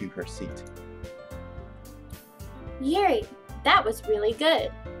back into her seat. Yuri, that was really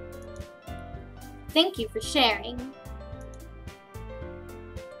good. Thank you for sharing.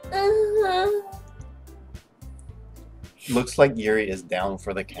 Looks like Yuri is down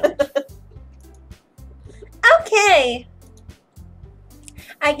for the count. Okay.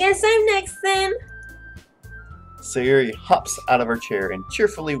 I guess I'm next then. Sayuri hops out of her chair and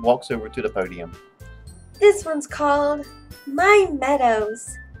cheerfully walks over to the podium. This one's called My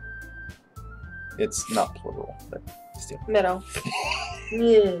Meadows. It's not plural, but still. Meadow.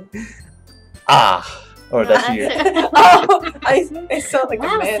 Yeah. Ah! Oh, that's you. Oh, I sound like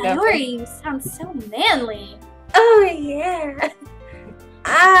Wow, a man now. Sayori, you sound so manly. Oh, yeah.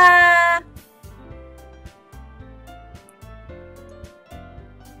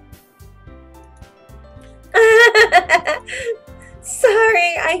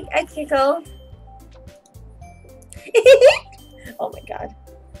 Sorry, I giggled. Oh my god.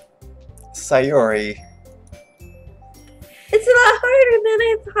 Sayori. It's a lot harder than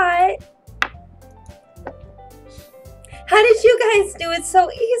I thought. How did you guys do it so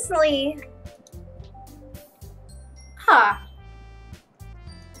easily? Huh.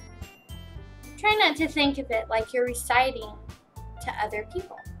 Try not to think of it like you're reciting to other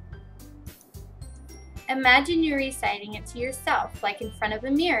people. Imagine you're reciting it to yourself, like in front of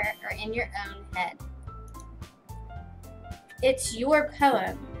a mirror or in your own head. It's your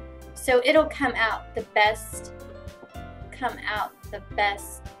poem, So it'll come out the best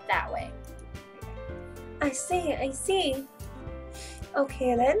that way. I see.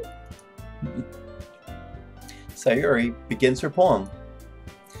 Okay then. Sayuri begins her poem.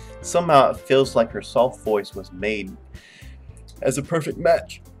 Somehow it feels like her soft voice was made as a perfect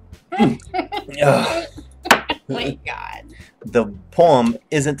match. Oh my god. The poem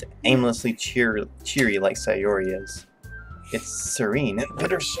isn't aimlessly cheery like Sayuri is. It's serene and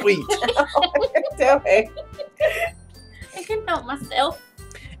bittersweet. I couldn't help myself.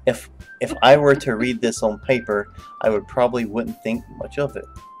 If I were to read this on paper, I would probably wouldn't think much of it.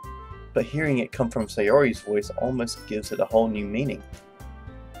 But hearing it come from Sayori's voice almost gives it a whole new meaning.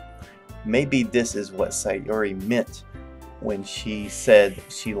 Maybe this is what Sayori meant when she said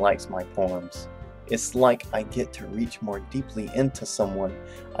she likes my poems. It's like I get to reach more deeply into someone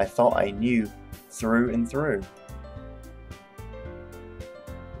I thought I knew through and through.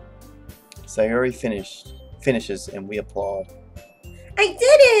 Sayori finishes and we applaud. I did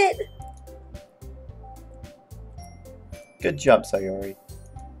it! Good job, Sayori.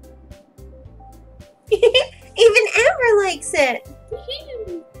 Even Amber likes it.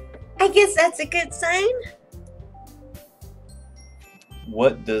 I guess that's a good sign.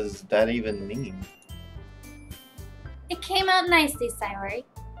 What does that even mean? It came out nicely, Sayori.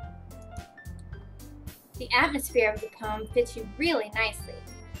 The atmosphere of the poem fits you really nicely.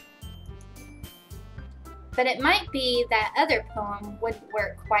 But it might be that other poem wouldn't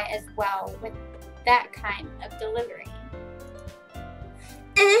work quite as well with that kind of delivery.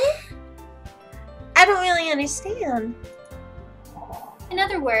 I don't really understand. In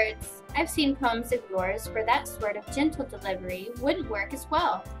other words, I've seen poems of yours where that sort of gentle delivery wouldn't work as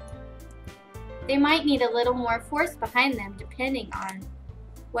well. They might need a little more force behind them depending on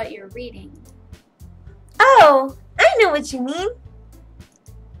what you're reading. Oh, I know what you mean.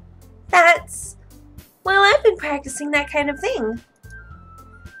 Well, I've been practicing that kind of thing.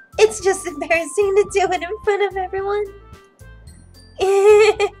 It's just embarrassing to do it in front of everyone.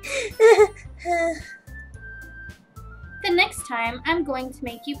 The next time, I'm going to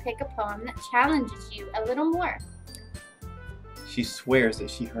make you pick a poem that challenges you a little more. She swears that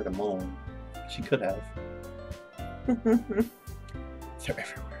she heard a moan. She could have. They're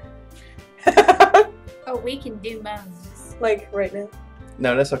everywhere. Oh, we can do moans. Like right now.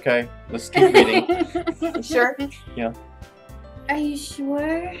 No, that's okay. Let's keep reading. You sure? Yeah. Are you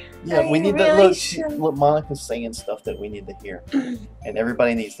sure? Yeah, Are we you need to really look. sure? Look, Monica's saying stuff that we need to hear, and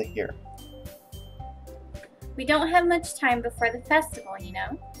everybody needs to hear. We don't have much time before the festival, you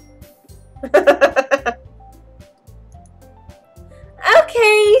know?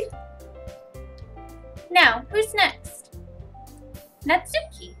 Okay. Now, who's next?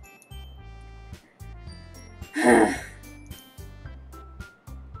 Natsuki.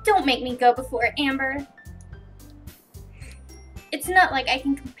 Don't make me go before Amber. It's not like I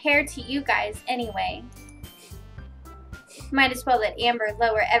can compare to you guys anyway. Might as well let Amber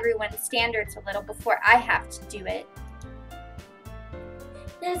lower everyone's standards a little before I have to do it.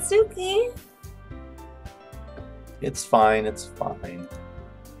 Natsuki. It's fine. It's fine.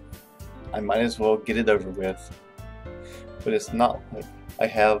 I might as well get it over with. But it's not like I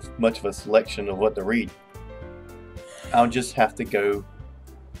have much of a selection of what to read. I'll just have to go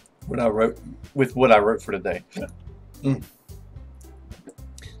what I wrote for today.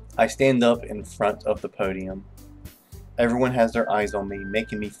 I stand up in front of the podium. Everyone has their eyes on me,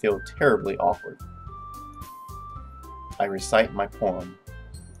 making me feel terribly awkward. I recite my poem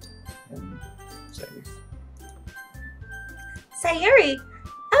and say, Sayuri,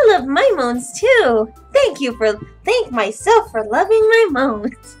 I love my moans too. Thank myself for loving my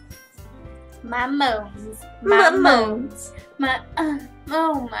moans. My moans. My moans. My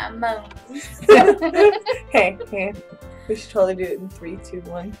moans. Hey. We should totally do it in 3, 2,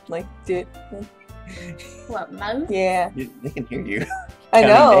 1. Like, do it. What, moans? Yeah. they can hear you. I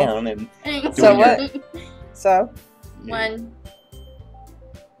know. Down and So doing what? So? Yeah. 1.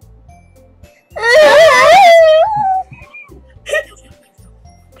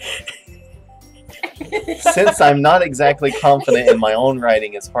 Since I'm not exactly confident in my own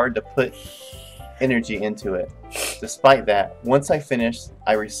writing, it's hard to put energy into it. Despite that, once I finish,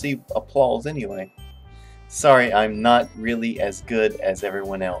 I receive applause anyway. Sorry, I'm not really as good as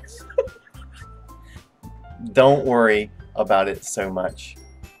everyone else. Don't worry about it so much.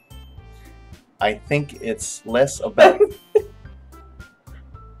 I think it's less about...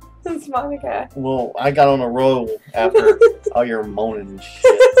 It's Monica. Well, I got on a roll after all your moaning and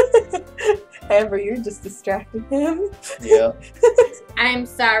shit. Amber, you're just distracting him. Yeah. I'm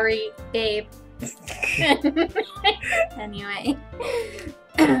sorry, babe. Anyway.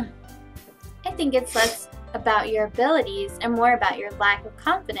 I think it's less about your abilities and more about your lack of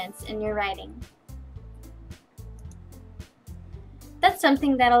confidence in your writing. That's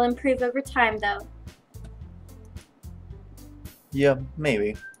something that'll improve over time, though. Yeah,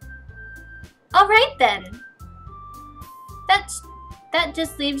 maybe. Alright then. That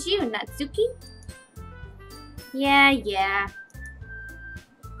just leaves you, Natsuki. Yeah.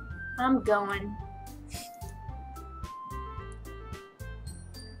 I'm going.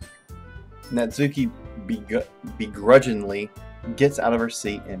 Natsuki begrudgingly gets out of her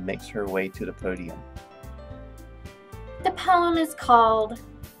seat and makes her way to the podium. The poem is called...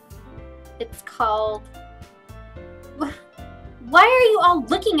 It's called... Why are you all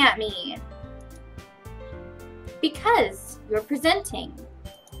looking at me? Because you're presenting.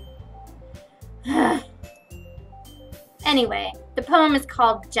 Anyway, the poem is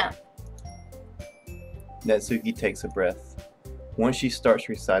called Jump. Natsuki takes a breath. Once she starts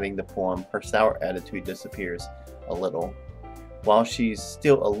reciting the poem, her sour attitude disappears a little. While she's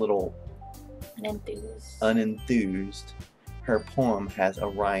still a little unenthused, her poem has a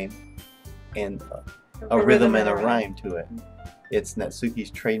rhyme and a rhythm and a rhyme to it. It's Natsuki's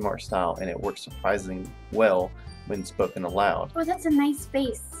trademark style, and it works surprisingly well when spoken aloud. Oh, that's a nice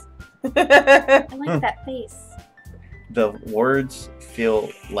face. I like that face. The words feel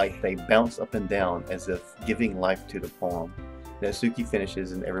like they bounce up and down as if giving life to the poem. Natsuki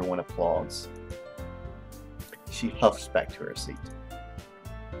finishes and everyone applauds. She huffs back to her seat.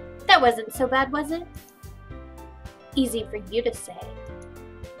 That wasn't so bad, was it? Easy for you to say.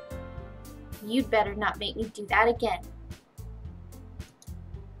 You'd better not make me do that again.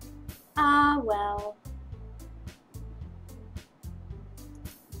 Ah, well.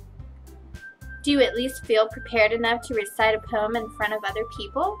 Do you at least feel prepared enough to recite a poem in front of other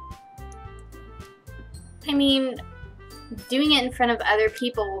people? I mean, doing it in front of other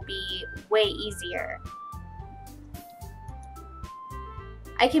people will be way easier.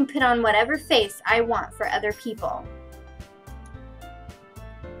 I can put on whatever face I want for other people.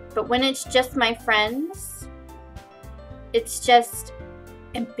 But when it's just my friends, it's just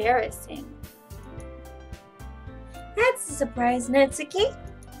embarrassing. That's a surprise, Natsuki.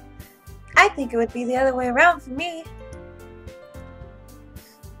 I think it would be the other way around for me.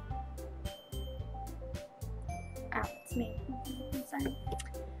 Ow, it's me. I'm sorry.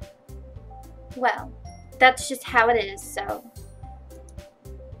 Well, that's just how it is, so...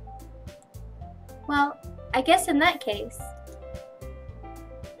 Well, I guess in that case,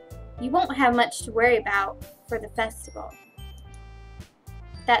 you won't have much to worry about for the festival.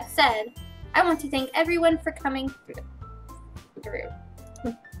 That said, I want to thank everyone for coming through.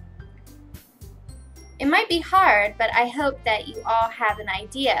 It might be hard, but I hope that you all have an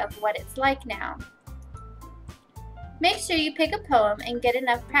idea of what it's like now. Make sure you pick a poem and get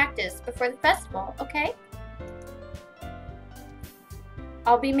enough practice before the festival, okay?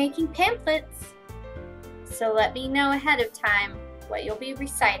 I'll be making pamphlets, so let me know ahead of time what you'll be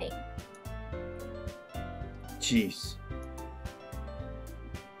reciting. Jeez.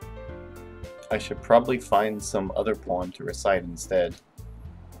 I should probably find some other poem to recite instead.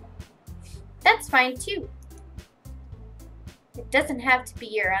 That's fine too. It doesn't have to be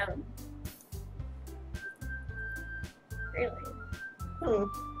your own. Really.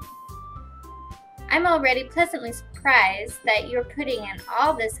 I'm already pleasantly surprised that you're putting in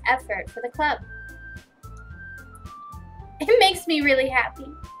all this effort for the club. It makes me really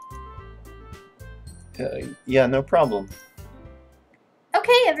happy. Yeah, no problem.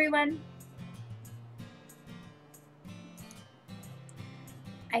 Okay, everyone.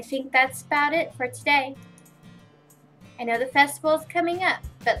 I think that's about it for today. I know the festival's coming up,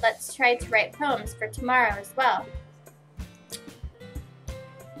 but let's try to write poems for tomorrow as well.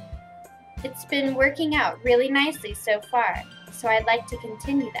 It's been working out really nicely so far, so I'd like to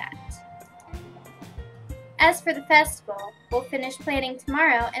continue that. As for the festival, we'll finish planning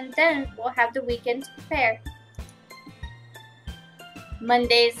tomorrow and then we'll have the weekend to prepare.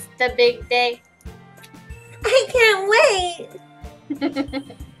 Monday's the big day. I can't wait!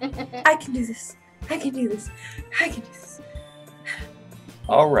 I can do this. I can do this. I can do this.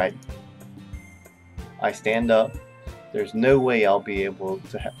 Alright. I stand up. There's no way I'll be able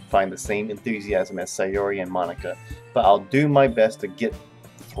to find the same enthusiasm as Sayori and Monica, but I'll do my best to get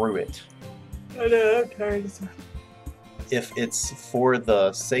through it. I know, I'm tired. If it's for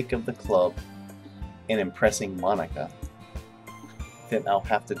the sake of the club and impressing Monica, then I'll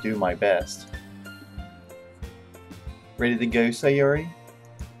have to do my best. Ready to go, Sayori?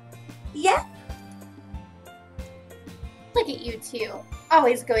 Yeah. Look at you two,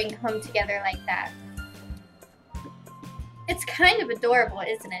 always going home together like that. It's kind of adorable,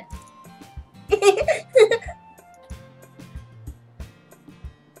 isn't it?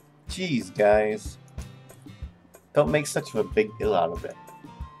 Jeez, guys. Don't make such of a big deal out of it.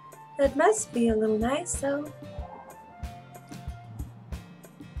 It must be a little nice, though.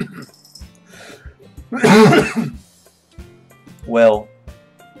 Well,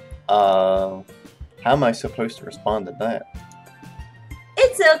 how am I supposed to respond to that?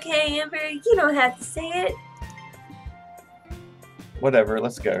 It's okay, Amber. You don't have to say it. Whatever,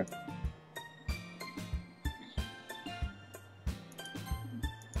 let's go.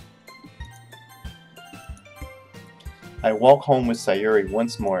 I walk home with Sayuri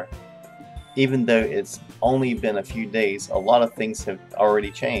once more. Even though it's only been a few days, a lot of things have already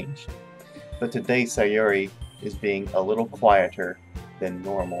changed. But today Sayuri is being a little quieter than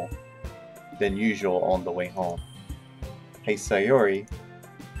usual on the way home. Hey Sayuri.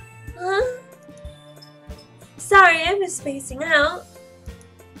 Huh? Sorry, I'm just spacing out.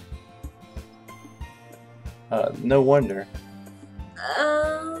 No wonder.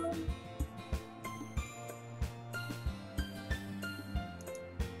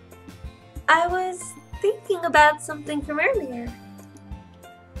 I was thinking about something from earlier.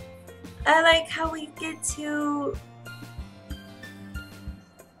 I like how we get to...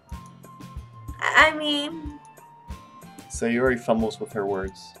 I mean... Sayuri fumbles with her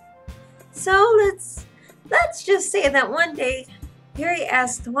words. So let's just say that one day, Yuri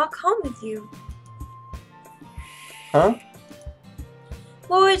asked to walk home with you. Huh?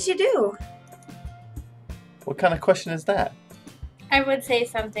 What would you do? What kind of question is that? I would say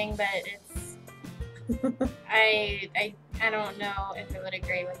something, but it's... I don't know if I would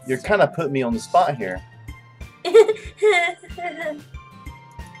agree with You're kind of putting me on the spot here.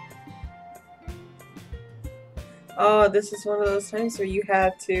 Oh, this is one of those times where you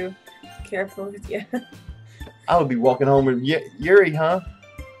have to be careful with you. I would be walking home with Yuri, huh?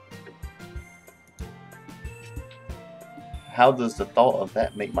 How does the thought of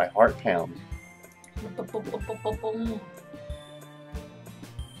that make my heart pound?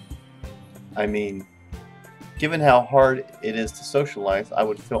 I mean, given how hard it is to socialize, I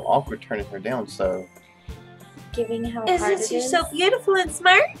would feel awkward turning her down, so... Given how Isn't hard it she is. so beautiful and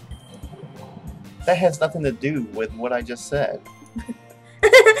smart? That has nothing to do with what I just said.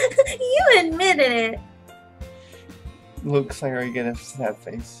 You admitted it. Look, Sayuri, get a sad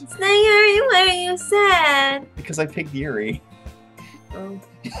face. Sayuri, why are you sad? Because I picked Yuri. Oh.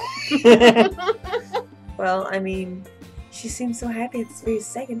 Well, I mean, she seems so happy at this very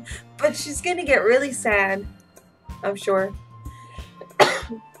second, but she's gonna get really sad, I'm sure.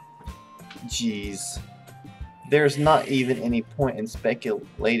 Jeez. There's not even any point in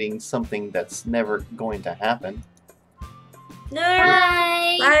speculating something that's never going to happen. No.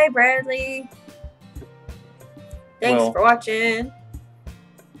 Bye. Bye, Bradley. Thanks Well, for watching.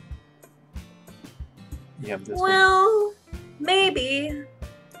 You have this one. Well, maybe.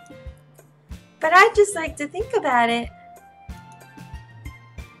 But I'd just like to think about it.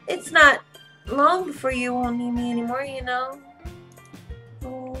 It's not long before you won't need me anymore, you know.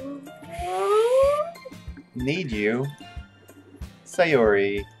 Need you?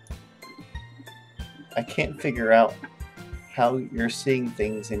 Sayuri. I can't figure out how you're seeing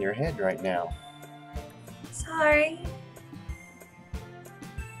things in your head right now. Sorry.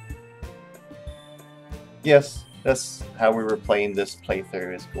 Yes, that's how we were playing this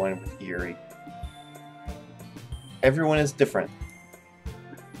playthrough, is going with Yuri. Everyone is different.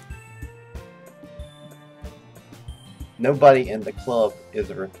 Nobody in the club is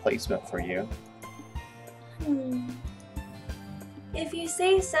a replacement for you. If you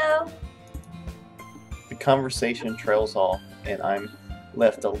say so. The conversation trails off and I'm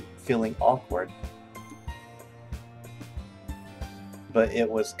left feeling awkward. But it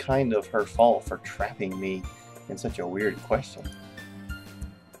was kind of her fault for trapping me in such a weird question.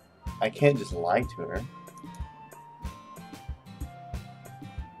 I can't just lie to her.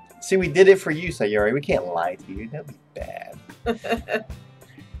 See, we did it for you, Sayuri. We can't lie to you. That'd be bad.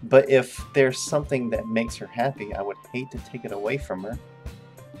 But if there's something that makes her happy, I would hate to take it away from her.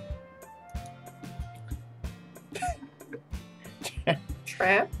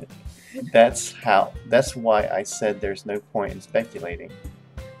 Trap? That's why I said there's no point in speculating.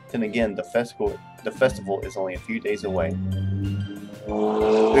 Then again, the festival is only a few days away.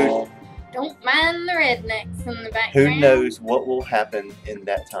 Don't mind the rednecks in the background. Who knows what will happen in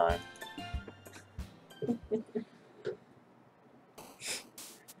that time?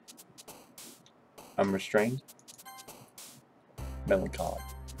 Unrestrained, melancholic,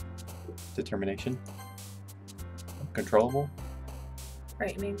 determination, controllable,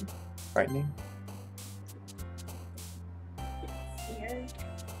 Frightening. frightening, Fear.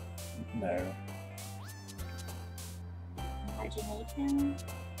 No. Imagination?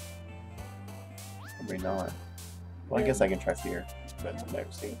 Probably not. Well, I guess I can try fear, but no,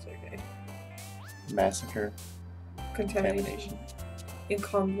 seems okay. Massacre. Contamination.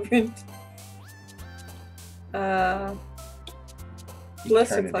 Incongruent.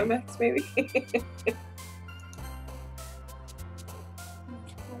 Bliss or Eternity. climax, maybe?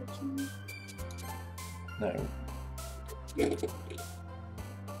 No.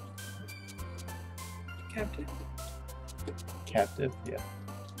 Captive. Captive, yeah.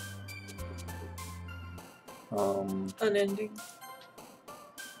 Unending.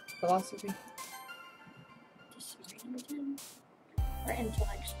 Philosophy. Disoriented? Or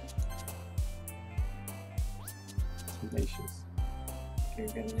intellectual? Tenacious.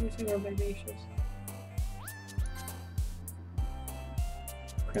 Organization or vivacious.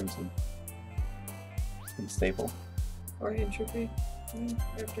 Crimson. Unstable. Or entropy.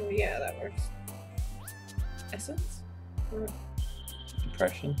 Yeah, that works. Essence? Or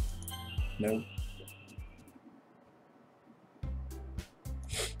Depression. Nope.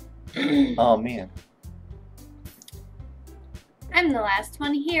 Oh man. I'm the last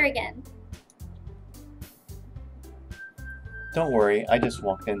one here again. Don't worry, I just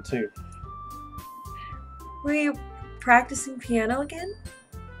walked in too. were you practicing piano again?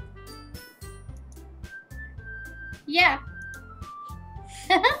 Yeah.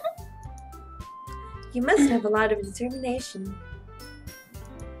 You must have a lot of determination.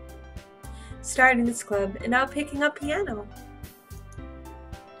 Starting this club and now picking up piano.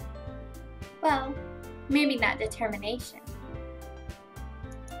 Well, maybe not determination.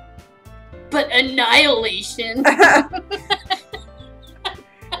 But annihilation.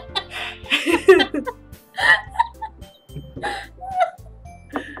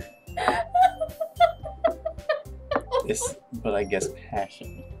 But I guess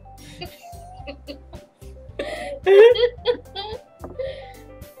passion.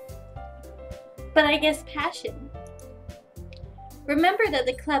 But I guess passion. Remember that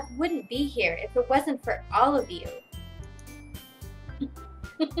the club wouldn't be here if it wasn't for all of you.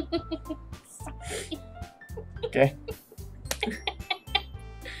 Sorry. Okay.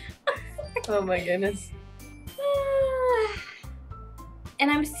 Oh my goodness. And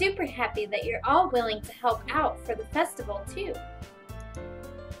I'm super happy that you're all willing to help out for the festival too.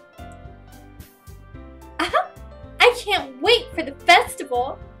 I can't wait for the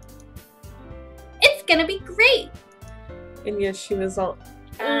festival. It's gonna be great. And yes, she was all.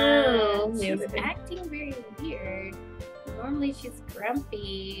 She's acting very weird. Normally she's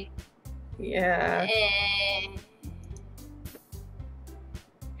grumpy. Yeah.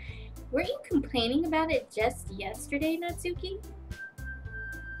 Were you complaining about it just yesterday, Natsuki?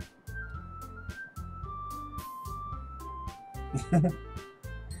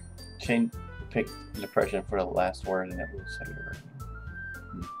 Shane picked depression for the last word and it was second word.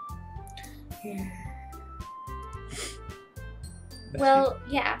 Yeah. Well,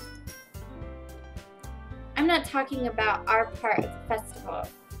 yeah. I'm not talking about our part of the festival.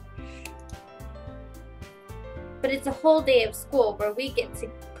 But it's a whole day of school where we get to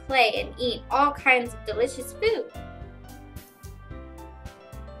play and eat all kinds of delicious food.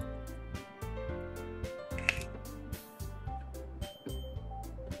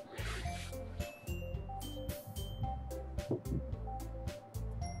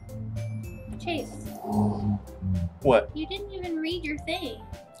 Chase, What? you didn't even read your thing.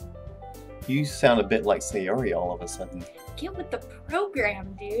 You sound a bit like Sayori all of a sudden. Get with the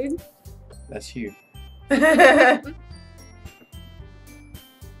program, dude. That's you.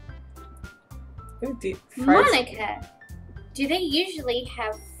 Ooh, deep fries. Monica, do they usually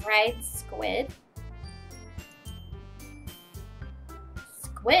have fried squid?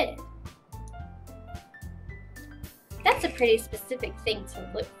 Squid? That's a pretty specific thing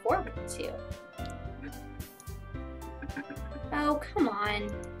to look forward to. Oh, come on.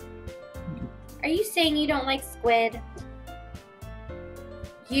 Are you saying you don't like squid?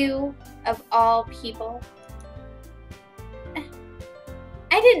 You, of all people?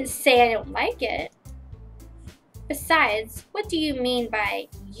 I didn't say I don't like it. Besides, what do you mean by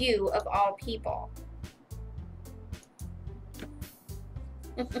you, of all people?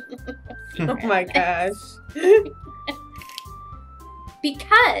 Oh my gosh.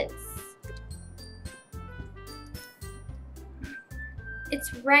 Because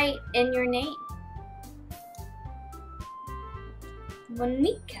it's right in your name.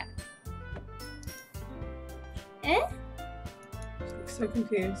 Monica. Eh? So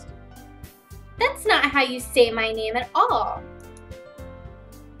confused. That's not how you say my name at all.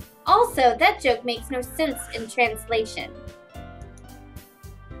 Also, that joke makes no sense in translation.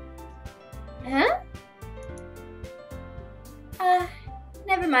 Huh?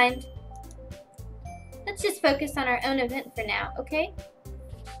 Never mind. Let's just focus on our own event for now, okay?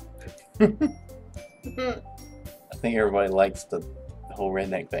 I think everybody likes the whole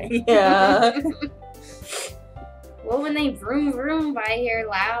redneck thing. Yeah. Well, when they vroom vroom by here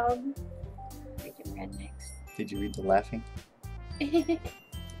loud. Freaking rednecks. Did you read the laughing?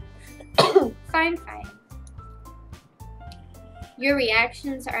 Fine. Your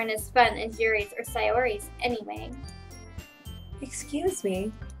reactions aren't as fun as Yuri's or Sayori's anyway. Excuse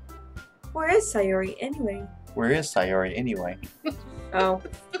me. Where is Sayori anyway? Where is Sayori anyway? Oh.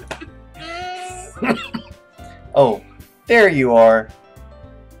 Oh, there you are!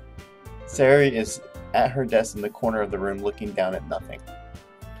 Sayori is at her desk in the corner of the room looking down at nothing.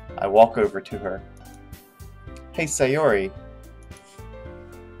 I walk over to her. Hey Sayori!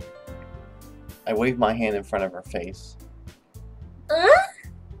 I wave my hand in front of her face.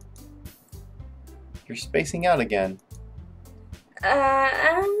 You're spacing out again.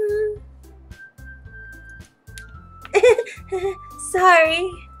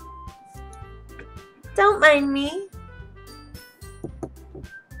 Sorry. Don't mind me.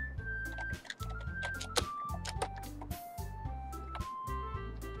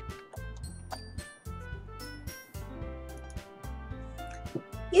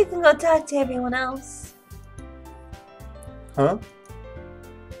 You can go talk to everyone else. Huh?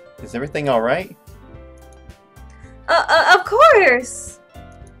 Is everything alright? Of course!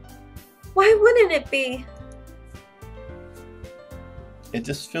 Why wouldn't it be? It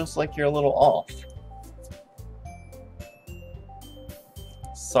just feels like you're a little off.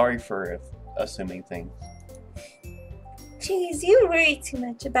 Sorry for assuming things. Jeez, you worry too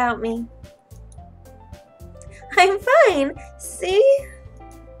much about me. I'm fine, see?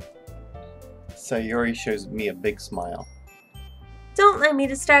 Sayori shows me a big smile. Don't let me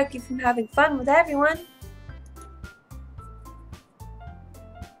distract you from having fun with everyone.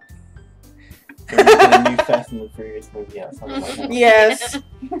 They're making a new Fast and the Furious movie out, something like that. Yes.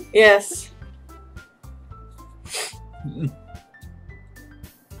 Yes.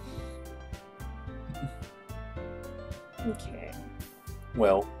 Okay.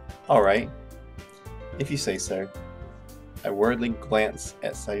 Well, alright. If you say so. I worriedly glance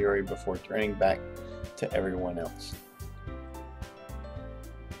at Sayori before turning back to everyone else.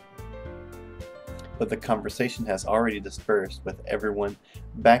 But the conversation has already dispersed with everyone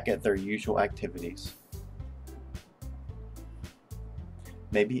back at their usual activities.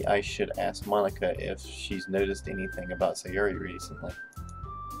 Maybe I should ask Monica if she's noticed anything about Sayori recently.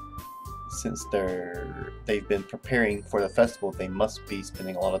 Since they've been preparing for the festival, they must be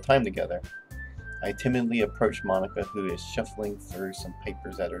spending a lot of time together. I timidly approach Monica, who is shuffling through some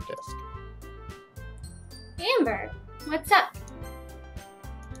papers at her desk. Amber, what's up?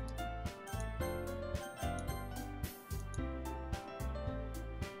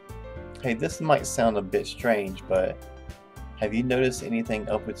 Hey, this might sound a bit strange, but have you noticed anything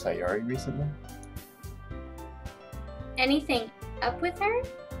up with Sayori recently? Anything up with her?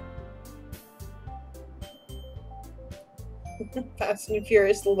 Fast and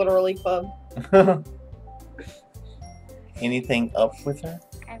Furious Literally Club. Anything up with her?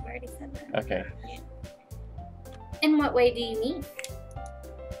 I've already said that. Okay. In what way do you mean?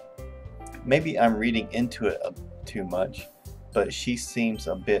 Maybe I'm reading into it too much, but she seems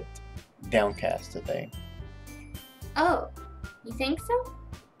a bit downcast today. Oh, you think so?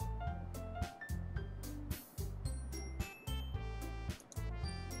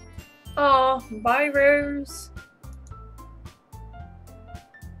 Oh, bye, Rose.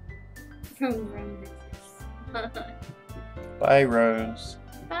 Vroom, vroom, bitches. Bye, Rose.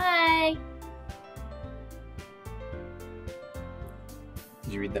 Bye.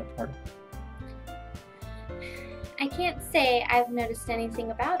 Did you read that part? I can't say I've noticed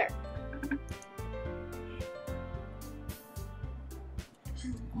anything about her.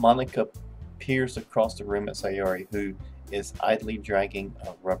 Monica peers across the room at Sayori, who is idly dragging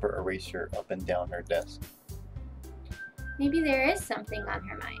a rubber eraser up and down her desk. Maybe there is something on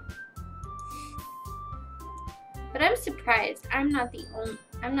her mind. But I'm surprised I'm not the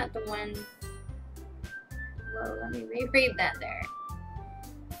one. Whoa, let me reread that there.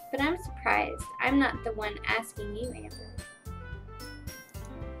 But I'm surprised I'm not the one asking you, Amber.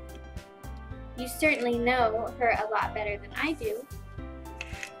 You certainly know her a lot better than I do.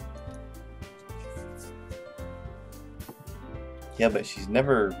 Yeah, but she's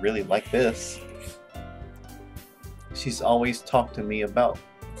never really like this. She's always talked to me about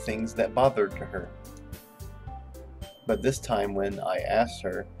things that bothered her. But this time when I asked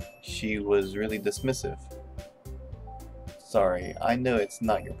her, she was really dismissive. Sorry, I know it's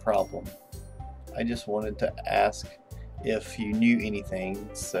not your problem. I just wanted to ask if you knew anything,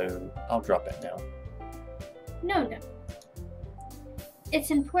 so I'll drop it now. No.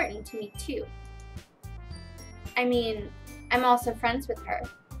 It's important to me too. I mean, I'm also friends with her.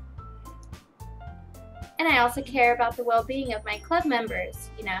 And I also care about the well-being of my club members,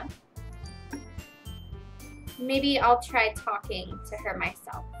 you know? Maybe I'll try talking to her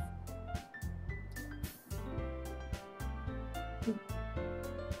myself.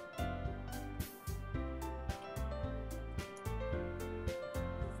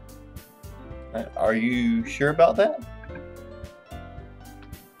 Are you sure about that?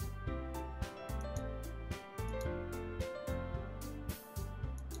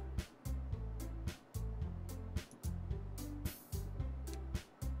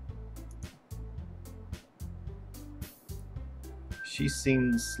 She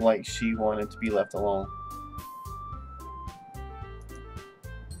seems like she wanted to be left alone.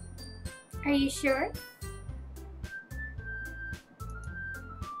 Are you sure?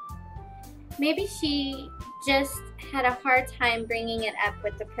 Maybe she just had a hard time bringing it up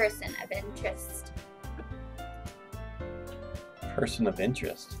with the person of interest. Person of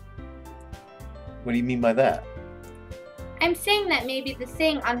interest? What do you mean by that? I'm saying that maybe the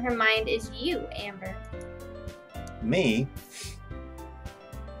thing on her mind is you, Amber. Me?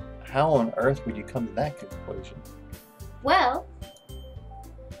 How on earth would you come to that conclusion? Well,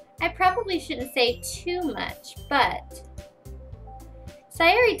 I probably shouldn't say too much, but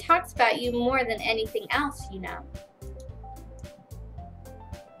Sayuri talks about you more than anything else, you know.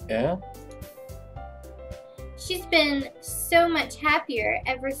 Yeah? She's been so much happier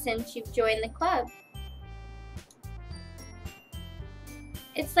ever since you've joined the club.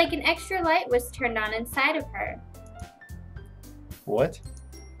 It's like an extra light was turned on inside of her. What?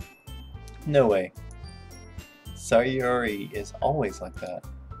 No way. Sayuri is always like that.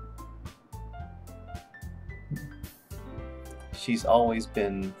 She's always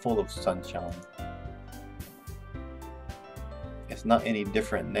been full of sunshine. It's not any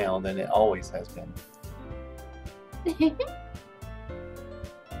different now than it always has been.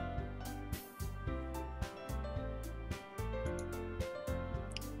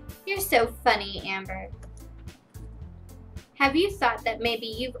 You're so funny, Amber. Have you thought that maybe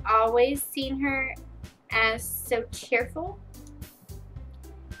you've always seen her as so cheerful?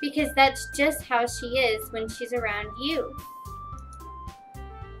 Because that's just how she is when she's around you.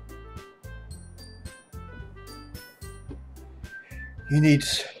 You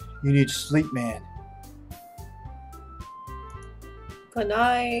need sleep, man. Good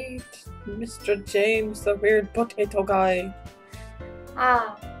night, Mr. James, the weird potato guy.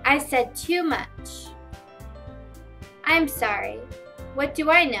 Ah, I said too much. I'm sorry. What do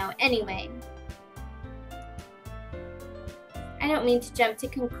I know, anyway? I don't mean to jump to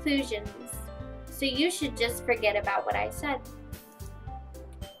conclusions, so you should just forget about what I said.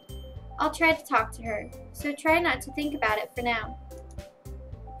 I'll try to talk to her, so try not to think about it for now.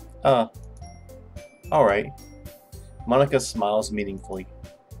 Alright. Monica smiles meaningfully.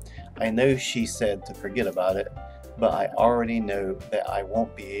 I know she said to forget about it, but I already know that I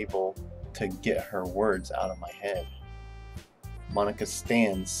won't be able to get her words out of my head. Monica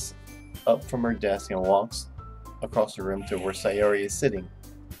stands up from her desk and walks across the room to where Sayuri is sitting.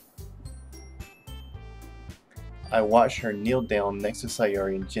 I watch her kneel down next to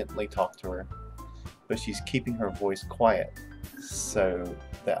Sayuri and gently talk to her, but she's keeping her voice quiet so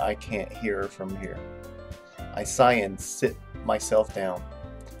that I can't hear her from here. I sigh and sit myself down.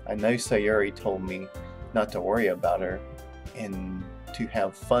 I know Sayuri told me not to worry about her and to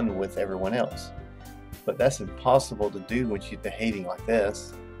have fun with everyone else, but that's impossible to do when she's behaving like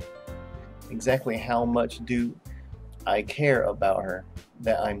this. Exactly how much do I care about her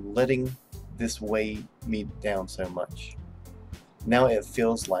that I'm letting this weigh me down so much? Now it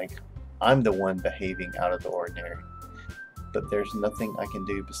feels like I'm the one behaving out of the ordinary, but there's nothing I can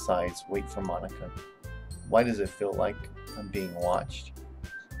do besides wait for Monica. Why does it feel like I'm being watched?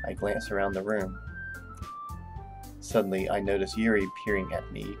 I glance around the room. Suddenly, I notice Yuri peering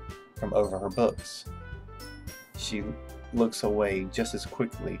at me from over her books. She looks away just as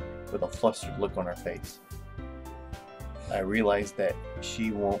quickly with a flustered look on her face. I realize that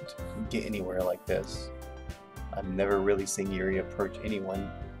she won't get anywhere like this. I've never really seen Yuri approach anyone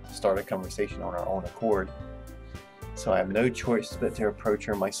to start a conversation on her own accord, so I have no choice but to approach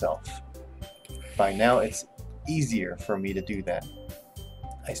her myself. By now, it's easier for me to do that.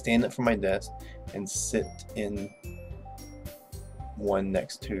 I stand up from my desk and sit in one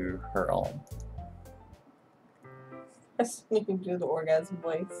next to her own. You can do the orgasm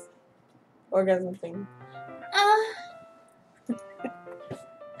voice. Orgasm thing.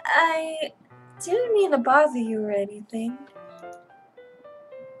 Didn't mean to bother you or anything.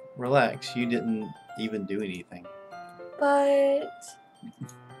 Relax, you didn't even do anything. But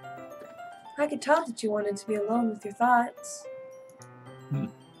I could tell that you wanted to be alone with your thoughts. Doki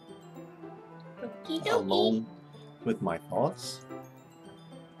doki. Alone with my thoughts?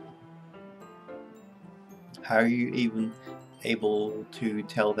 How are you even able to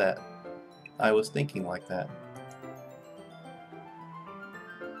tell that I was thinking like that?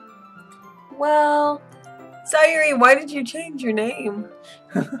 Well, Sayuri, why did you change your name?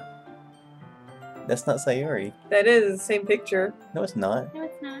 That's not Sayuri. That is the same picture. No, it's not. No,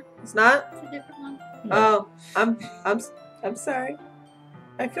 it's not. It's not? It's a different one. Oh, I'm sorry.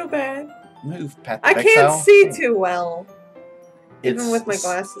 I feel bad. Move, Pat. I can't see too well. Even with my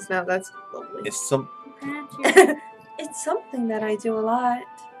glasses now, that's lovely. It's some. It's something that I do a lot.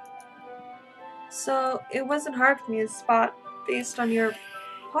 So it wasn't hard for me to spot based on your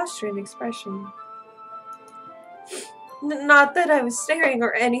posture and expression. Not that I was staring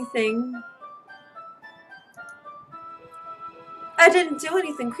or anything. I didn't do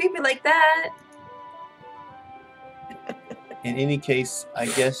anything creepy like that. In any case, I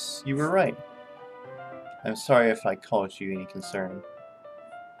guess you were right. I'm sorry if I caused you any concern.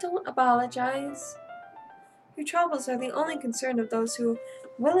 Don't apologize. Your troubles are the only concern of those who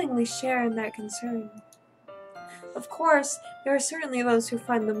willingly share in that concern. Of course, there are certainly those who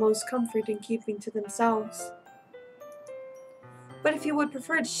find the most comfort in keeping to themselves. But if you would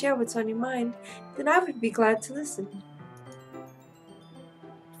prefer to share what's on your mind, then I would be glad to listen.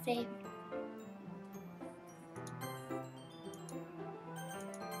 Same.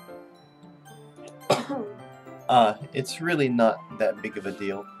 It's really not that big of a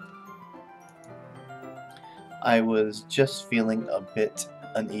deal. I was just feeling a bit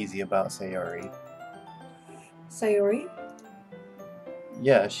uneasy about Sayuri. Sayuri?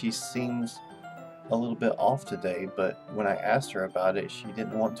 Yeah, she seems a little bit off today, but when I asked her about it, she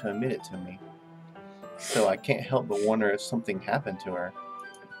didn't want to admit it to me. So I can't help but wonder if something happened to her.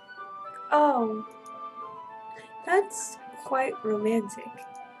 Oh, that's quite romantic.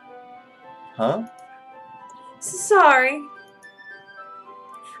 Huh? Sorry.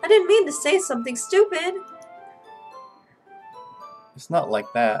 I didn't mean to say something stupid. It's not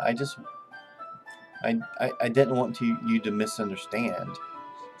like that. I didn't want you to misunderstand.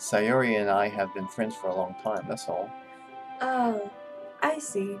 Sayuri and I have been friends for a long time, that's all. Oh, I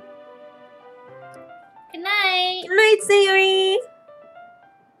see. Good night. Good night, Sayuri.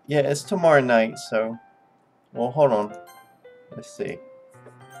 Yeah, it's tomorrow night, so... Well, hold on. Let's see.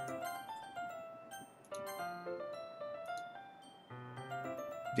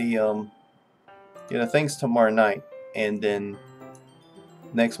 The thing's tomorrow night, and then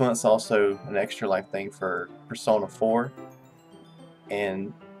next month's also an extra life thing for Persona 4.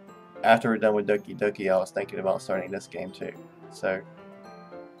 And after we're done with Doki Doki, I was thinking about starting this game too. So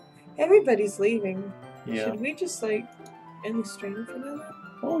Everybody's leaving. yeah. Should we just like end the stream for now?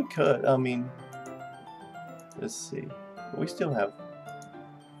 Well, we could. I mean, let's see. We still have.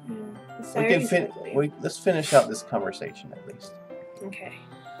 Yeah. We can let's finish out this conversation at least. Okay.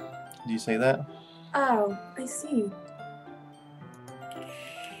 Do you say that? Oh, I see.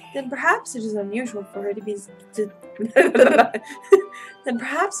 Then perhaps it is unusual for her to be. Then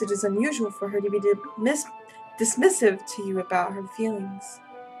perhaps it is unusual for her to be dismissive to you about her feelings.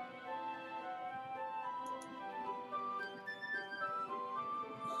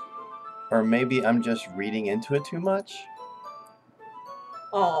 Or maybe I'm just reading into it too much?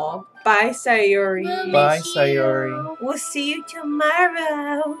 Aw, bye, Sayuri. We'll Bye, miss Sayuri. you. We'll see you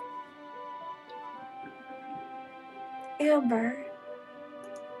tomorrow. Amber.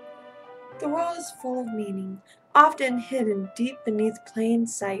 The world is full of meaning, often hidden deep beneath plain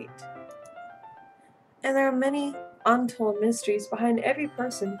sight. And there are many untold mysteries behind every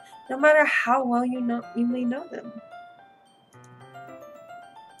person, no matter how well you may know them.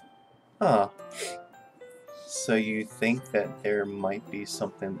 Huh. So you think that there might be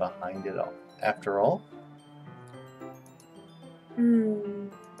something behind it all, after all?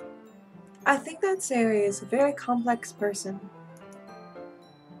 I think that Sayuri is a very complex person.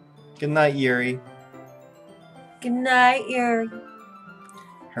 Good night, Yuri. Good night, Yuri.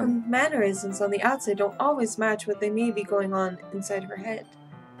 Her Her mannerisms on the outside don't always match what they may be going on inside her head.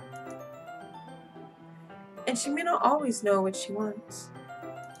 And she may not always know what she wants.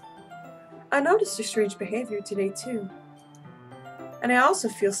 I noticed her strange behavior today too. And I also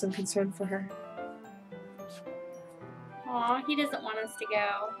feel some concern for her. Aw, he doesn't want us to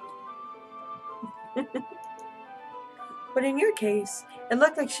go. But in your case, it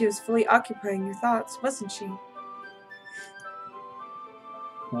looked like she was fully occupying your thoughts, wasn't she?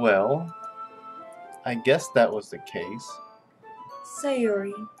 Well, I guess that was the case.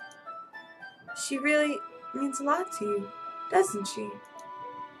 Sayori. She really means a lot to you, doesn't she?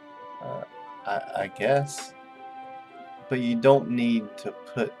 I guess. But you don't need to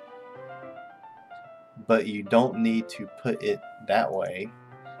put it that way.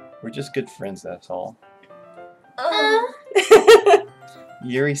 We're just good friends, that's all.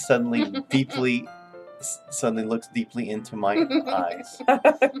 Yuri suddenly looks deeply into my eyes.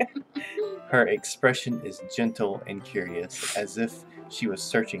 Her expression is gentle and curious, as if she was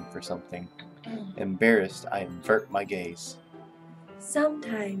searching for something. Embarrassed, I invert my gaze.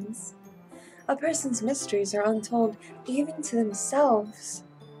 Sometimes, a person's mysteries are untold even to themselves.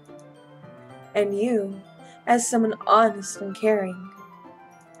 And you, as someone honest and caring,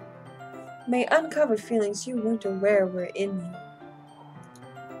 may uncover feelings you weren't aware were in you.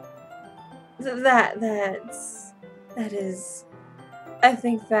 I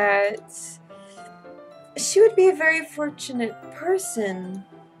think that she would be a very fortunate person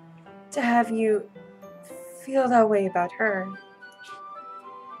to have you feel that way about her.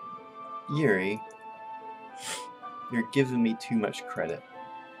 Yuri, you're giving me too much credit.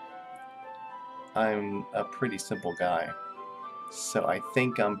 I'm a pretty simple guy, so I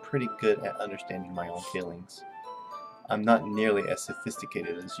think I'm pretty good at understanding my own feelings. I'm not nearly as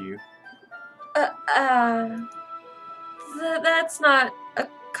sophisticated as you. That's not a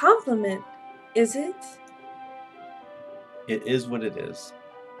compliment, is it? It is what it is.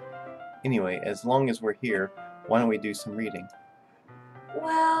 Anyway, as long as we're here, why don't we do some reading?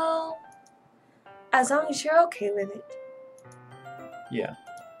 Well, as long as you're okay with it. Yeah.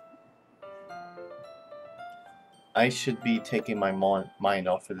 I should be taking my mind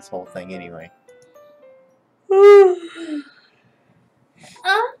off of this whole thing anyway.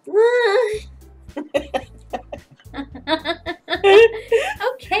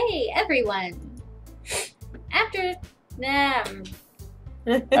 Okay, everyone.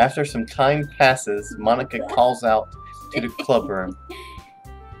 After some time passes, Monica calls out to the club room.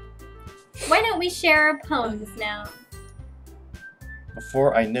 Why don't we share our poems now?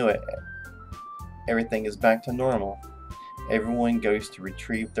 Before I knew it, everything is back to normal. Everyone goes to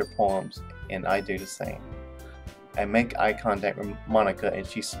retrieve their poems, and I do the same. I make eye contact with Monica, and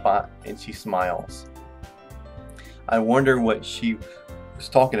she smiles. I wonder what she was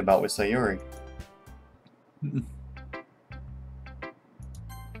talking about with Sayori.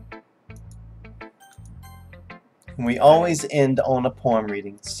 We always end on a poem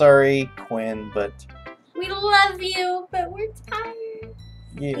reading. Sorry, Quinn, but... We love you, but we're tired.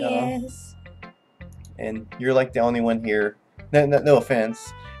 Yeah. Yes. And you're like the only one here. No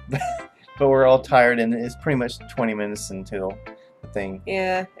offense. But we're all tired, and it's pretty much 20 minutes until the thing.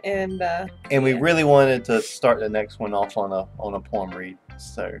 Yeah, and we really wanted to start the next one off on a poem read.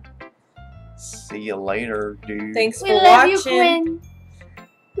 So, see you later, dude. thanks We for love you, watching.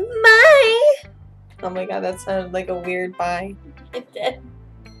 Quinn. Bye. Oh my god, that sounded like a weird bye. It did.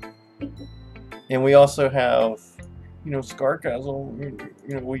 And we also have,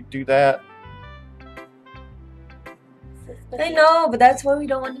 Scarcastle. We do that. I know, but that's why we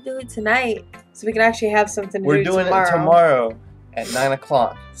don't want to do it tonight. So we can actually have something to We're do doing tomorrow. it tomorrow at 9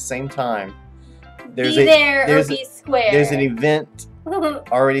 o'clock, same time. Be there or be square. There's an event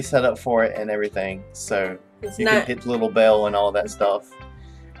already set up for it and everything, so you can hit the little bell and all that stuff.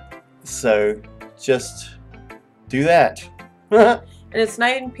 So just do that. And it's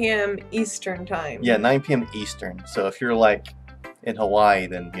 9 p.m. Eastern time. Yeah, 9 p.m. Eastern. So if you're like in Hawaii,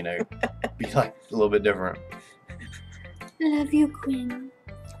 then be like a little bit different. Love you, Quinn.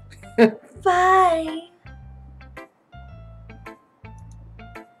 Bye.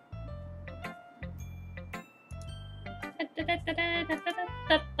 Da, da, da, da, da, da, da.